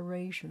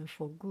inspiration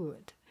for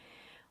good.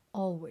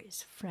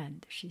 Always,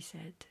 friend, she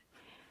said.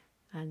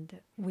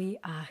 And we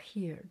are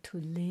here to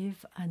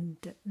live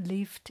and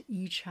lift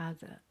each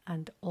other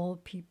and all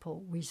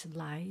people with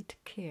light,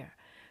 care,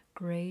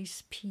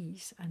 grace,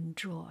 peace, and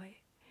joy.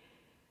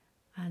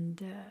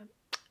 And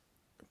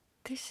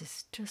this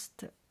is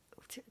just,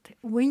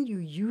 when you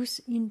use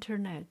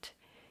internet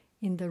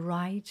in the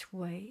right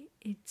way,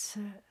 it's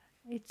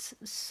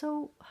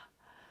so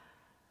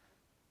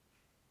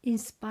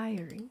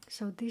inspiring.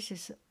 So this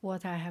is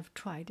what I have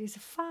tried. It's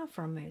far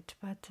from it,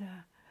 but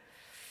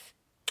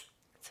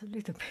it's a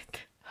little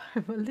bit,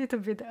 I'm a little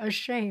bit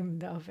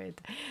ashamed of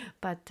it.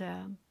 But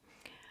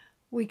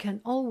we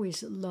can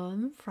always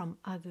learn from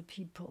other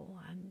people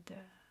and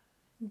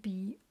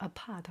be a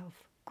part of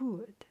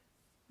good,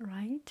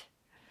 right?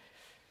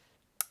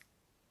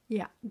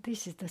 Yeah,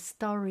 this is the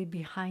story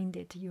behind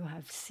it. You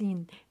have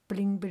seen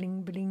bling,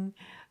 bling, bling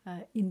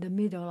in the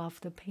middle of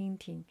the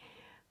painting.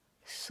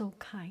 So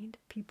kind.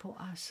 People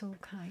are so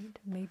kind.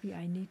 Maybe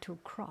I need to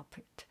crop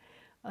it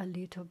a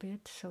little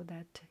bit so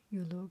that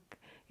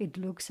it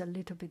looks a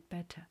little bit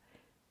better.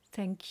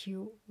 Thank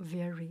you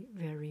very,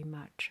 very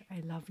much. I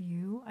love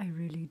you. I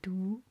really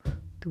do.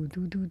 Do.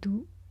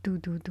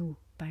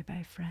 Bye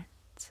bye, friends.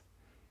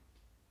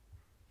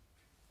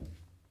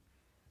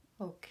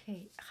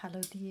 Okay,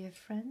 hello dear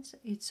friends.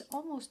 It's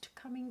almost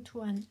coming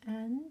to an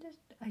end.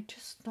 I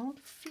just don't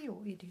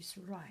feel it is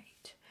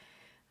right.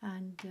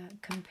 And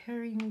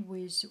comparing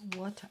with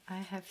what I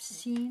have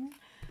seen,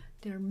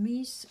 there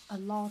miss a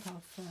lot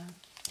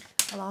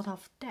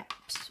of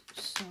depth.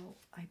 So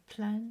I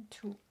plan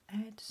to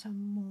add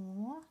some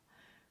more.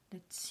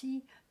 Let's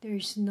see. There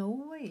is no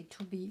way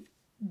to be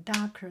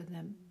darker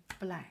than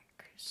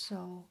black.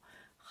 So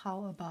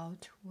how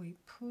about we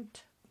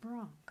put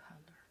brown color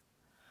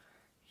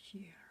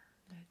here?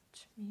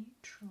 Let me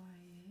try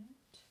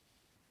it.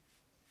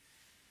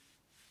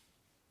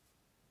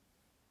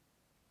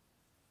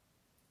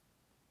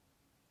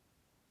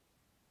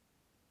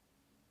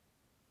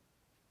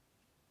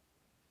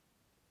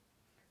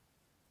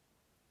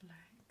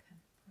 Black and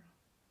brown.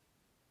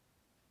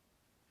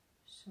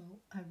 So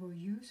I will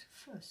use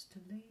first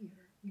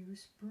layer,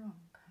 use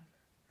brown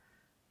color,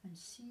 and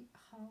see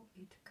how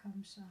it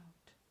comes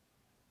out.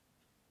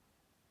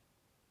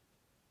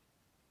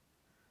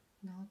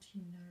 Not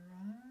in a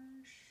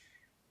rush.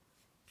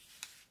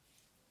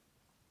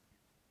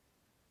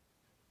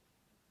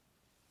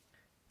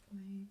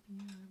 Maybe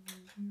I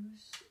will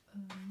use a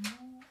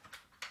more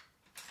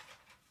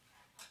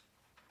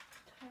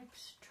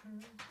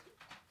textured,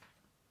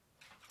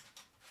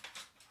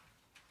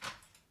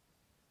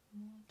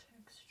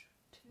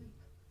 too.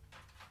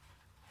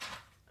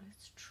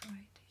 Let's try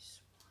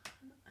this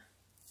one.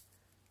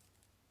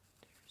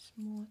 There's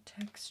more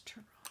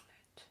texture on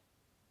it.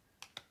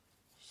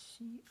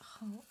 See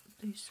how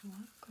this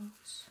one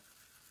goes.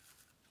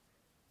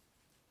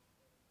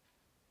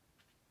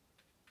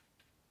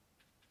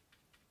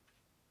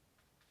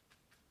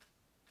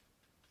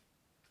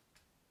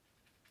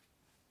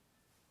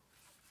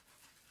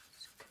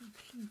 It's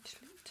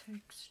completely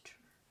textured.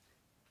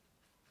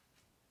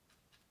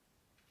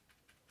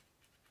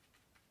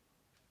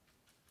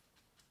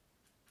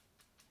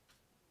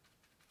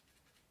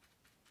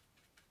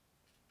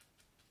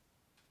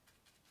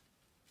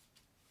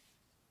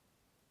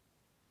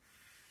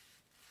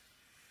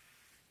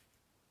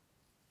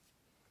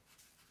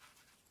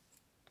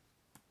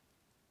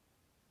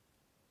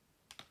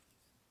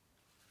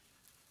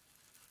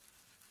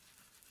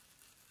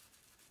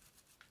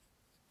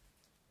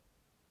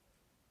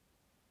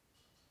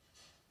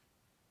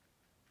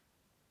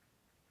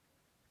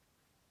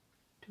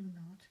 Do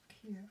not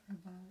care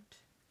about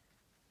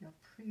your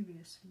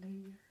previous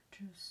layer,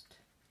 just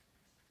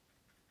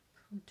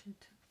put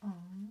it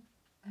on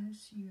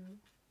as you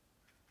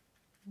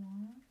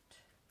want.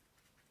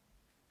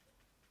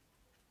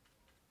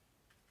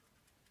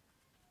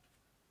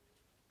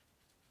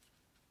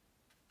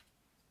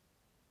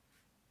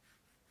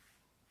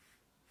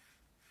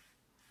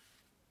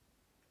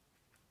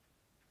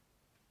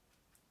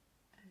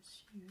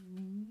 As you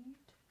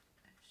need,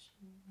 as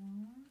you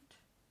want,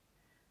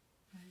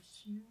 as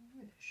you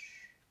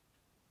wish.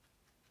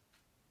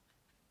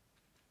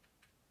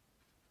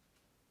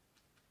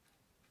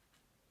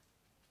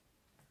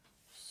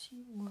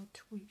 See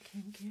what we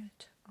can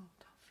get out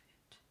of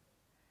it.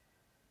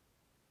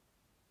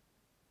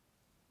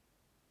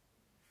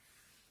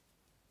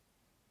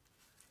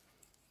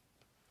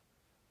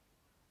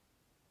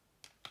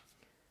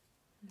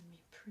 Let me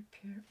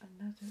prepare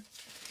another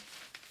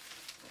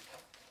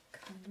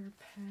color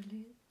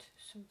palette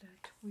so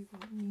that we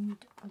will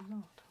need a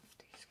lot of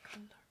this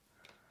color.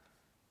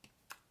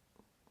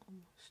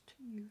 Almost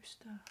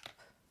used up.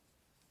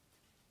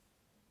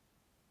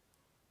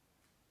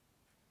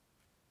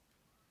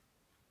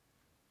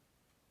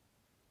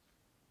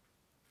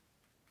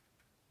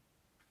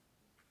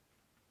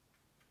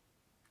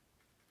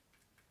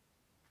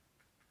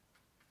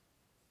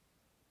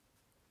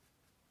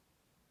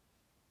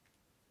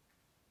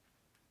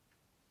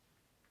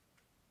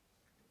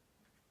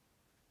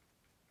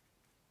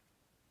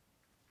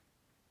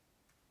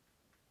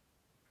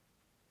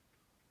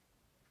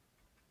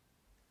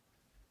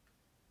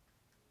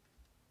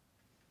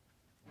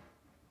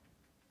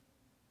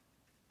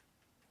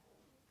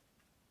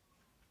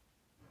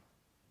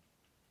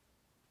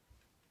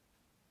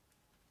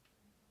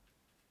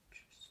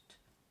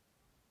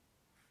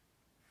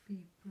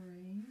 Be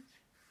brave.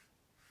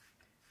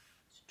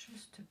 It's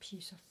just a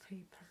piece of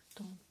paper.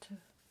 Don't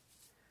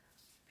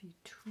be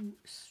too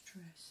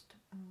stressed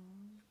out.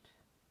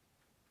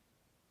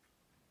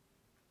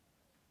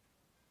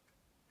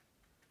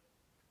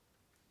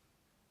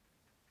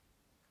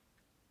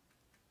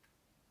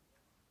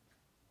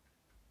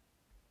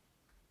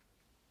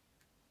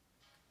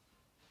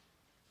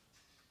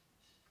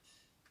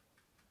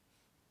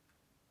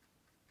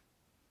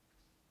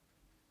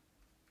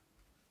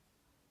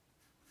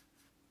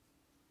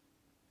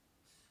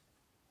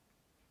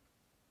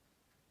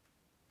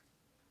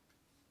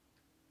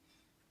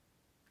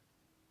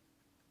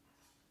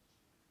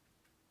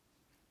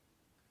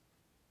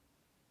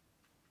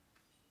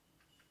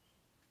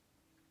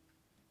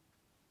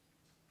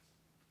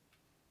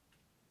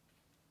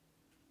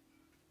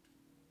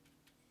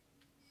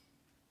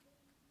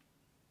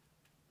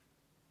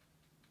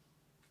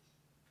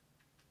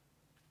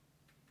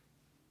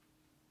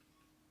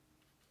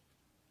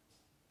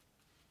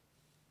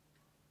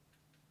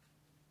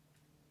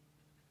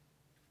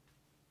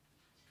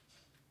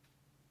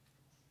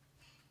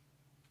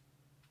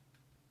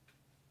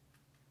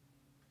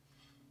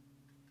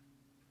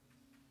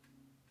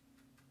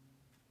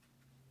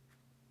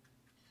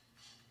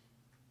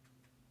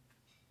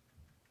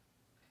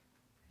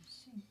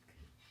 I think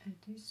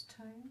at this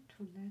time,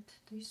 to let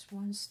this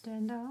one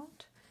stand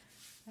out,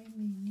 I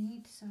may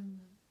need some,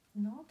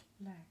 not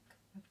black,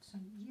 but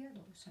some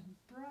yellow, some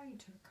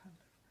brighter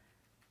color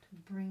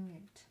to bring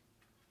it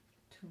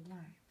to life.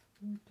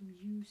 What do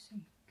you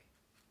think?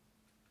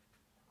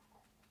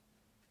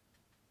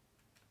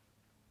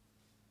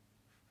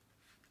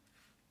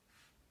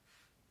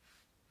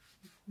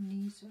 It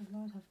needs a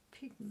lot of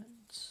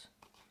pigments.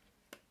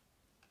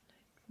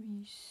 Let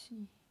me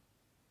see.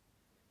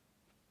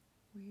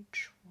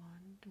 Which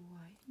one do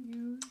I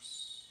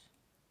use?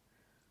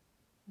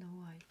 No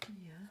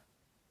idea.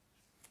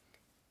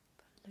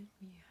 But let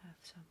me have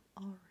some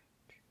orange.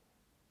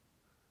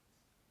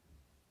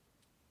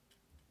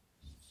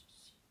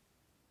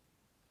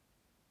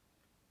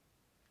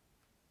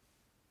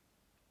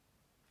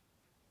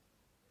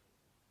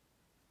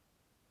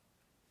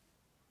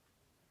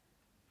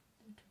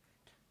 A little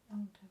bit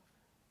out of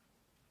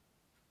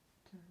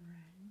the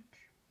range,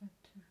 but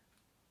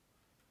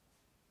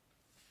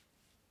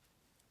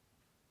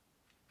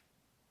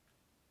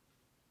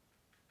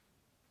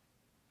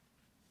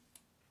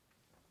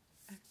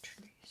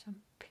actually some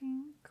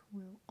pink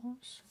will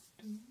also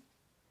do,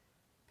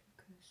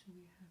 because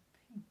we have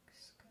pink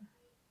sky.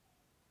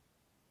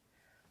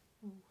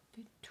 Oh, a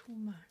bit too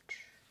much.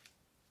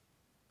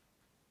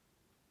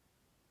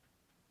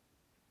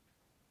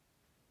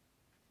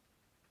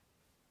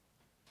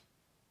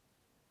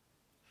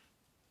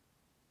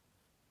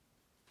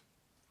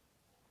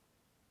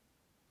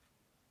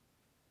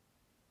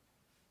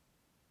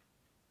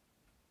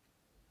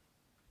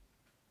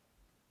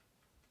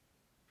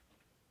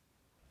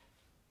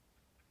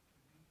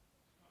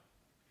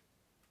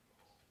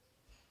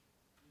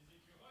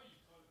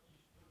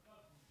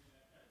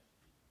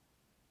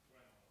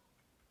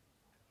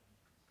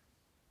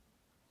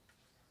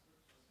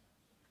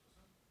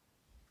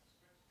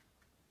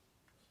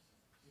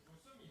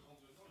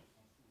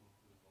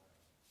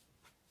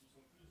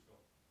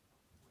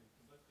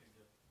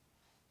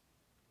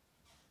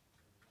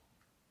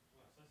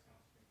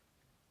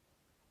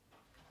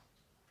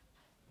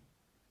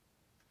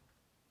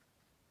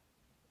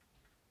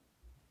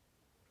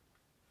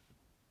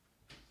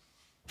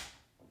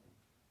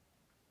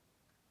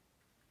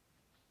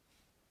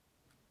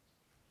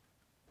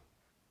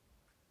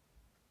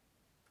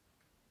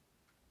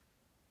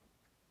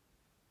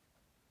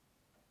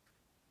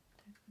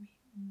 Let me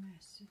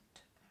mess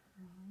it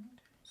around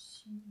and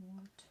see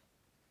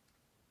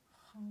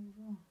how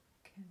wrong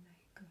can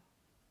I go.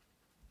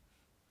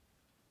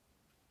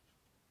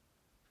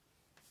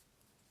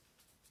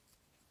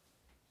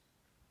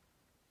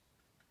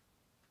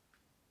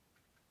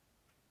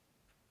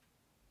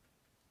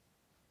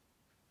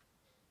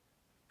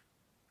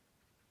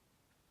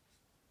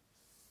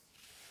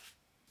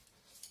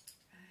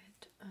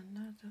 Add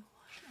another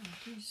one on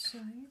this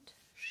side,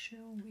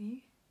 shall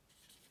we?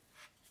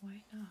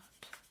 Why not?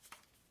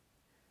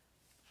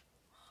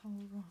 How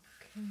wrong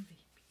can we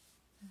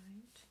be,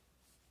 right?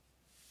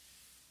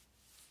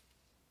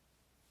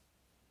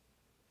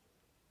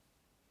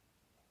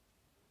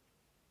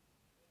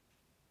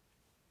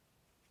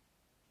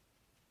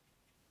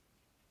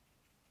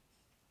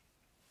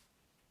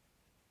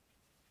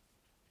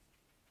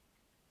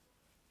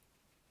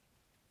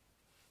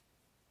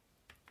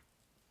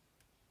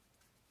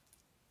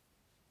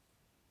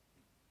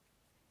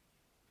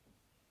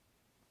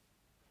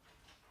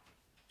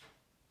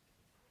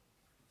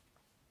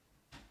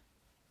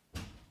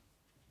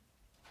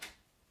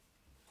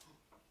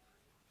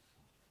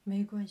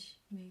没关系，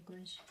没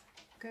关系，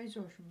该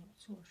做什么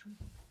做什么。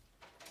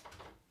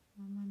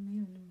妈妈没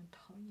有那么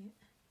讨厌。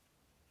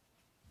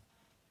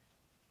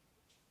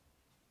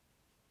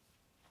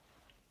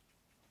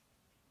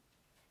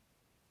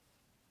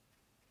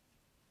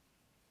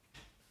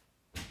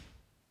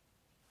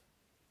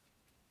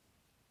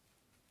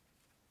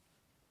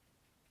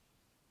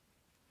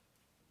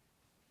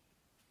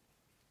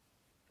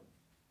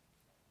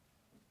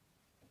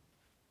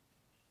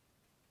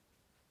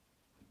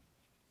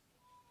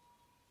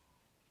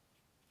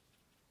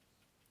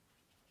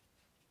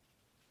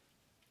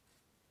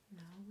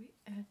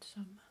add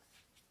some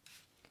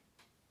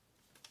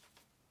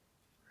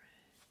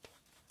red.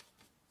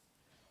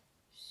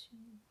 See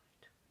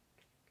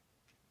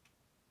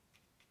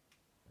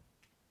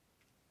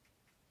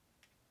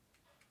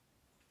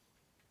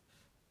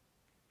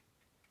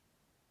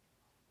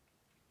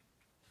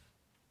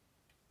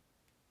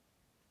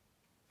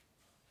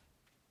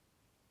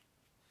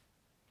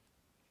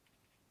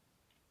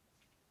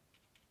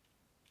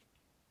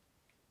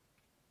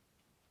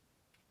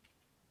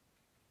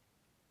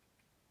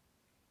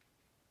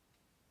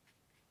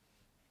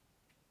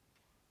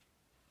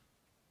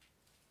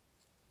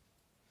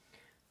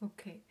what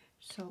okay,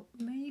 so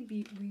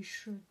maybe we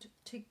should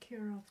take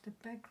care of the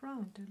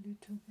background a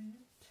little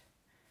bit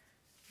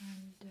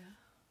and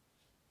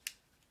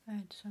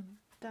add some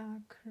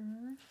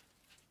darker.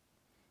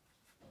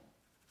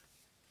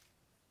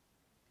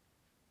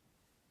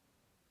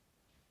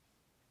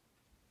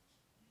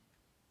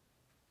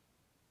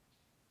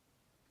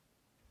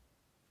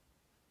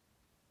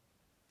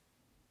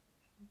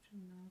 I do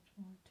not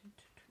want it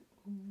to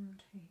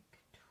overtake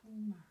too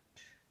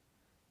much,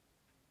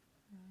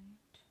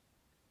 right?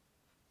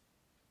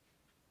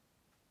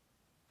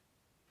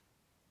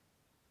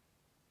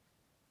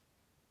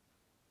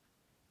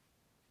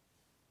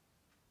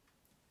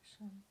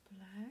 Some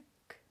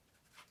black.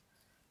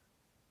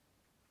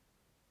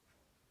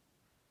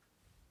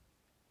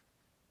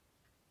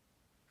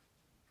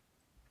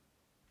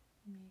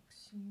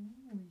 Mixing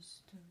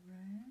with the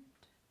red.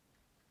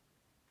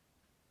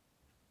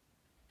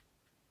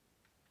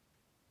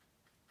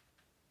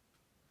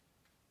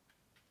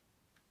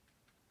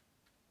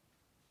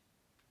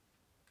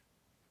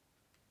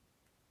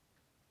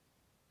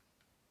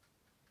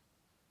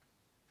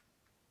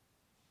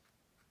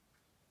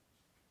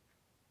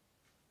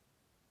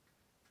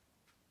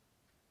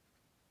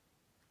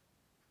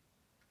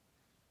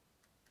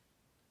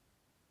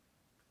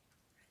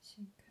 I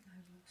think I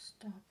will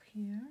stop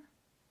here.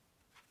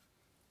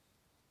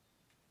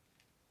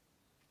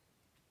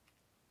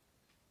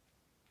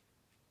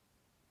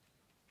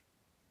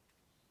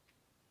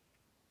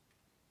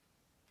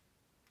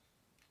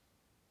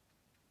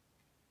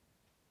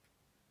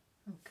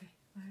 Okay,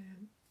 I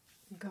am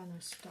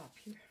gonna stop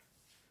here.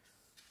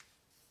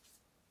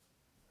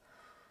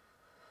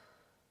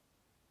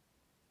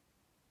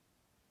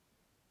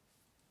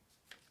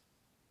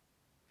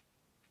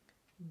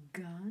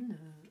 Gonna.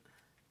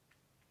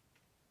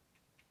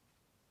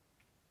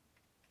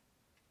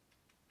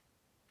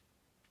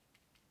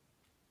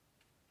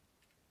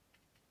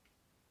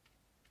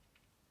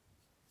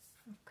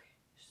 Okay,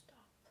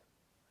 stop.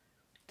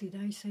 Did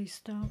I say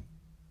stop?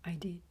 I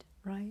did,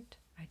 right?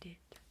 I did.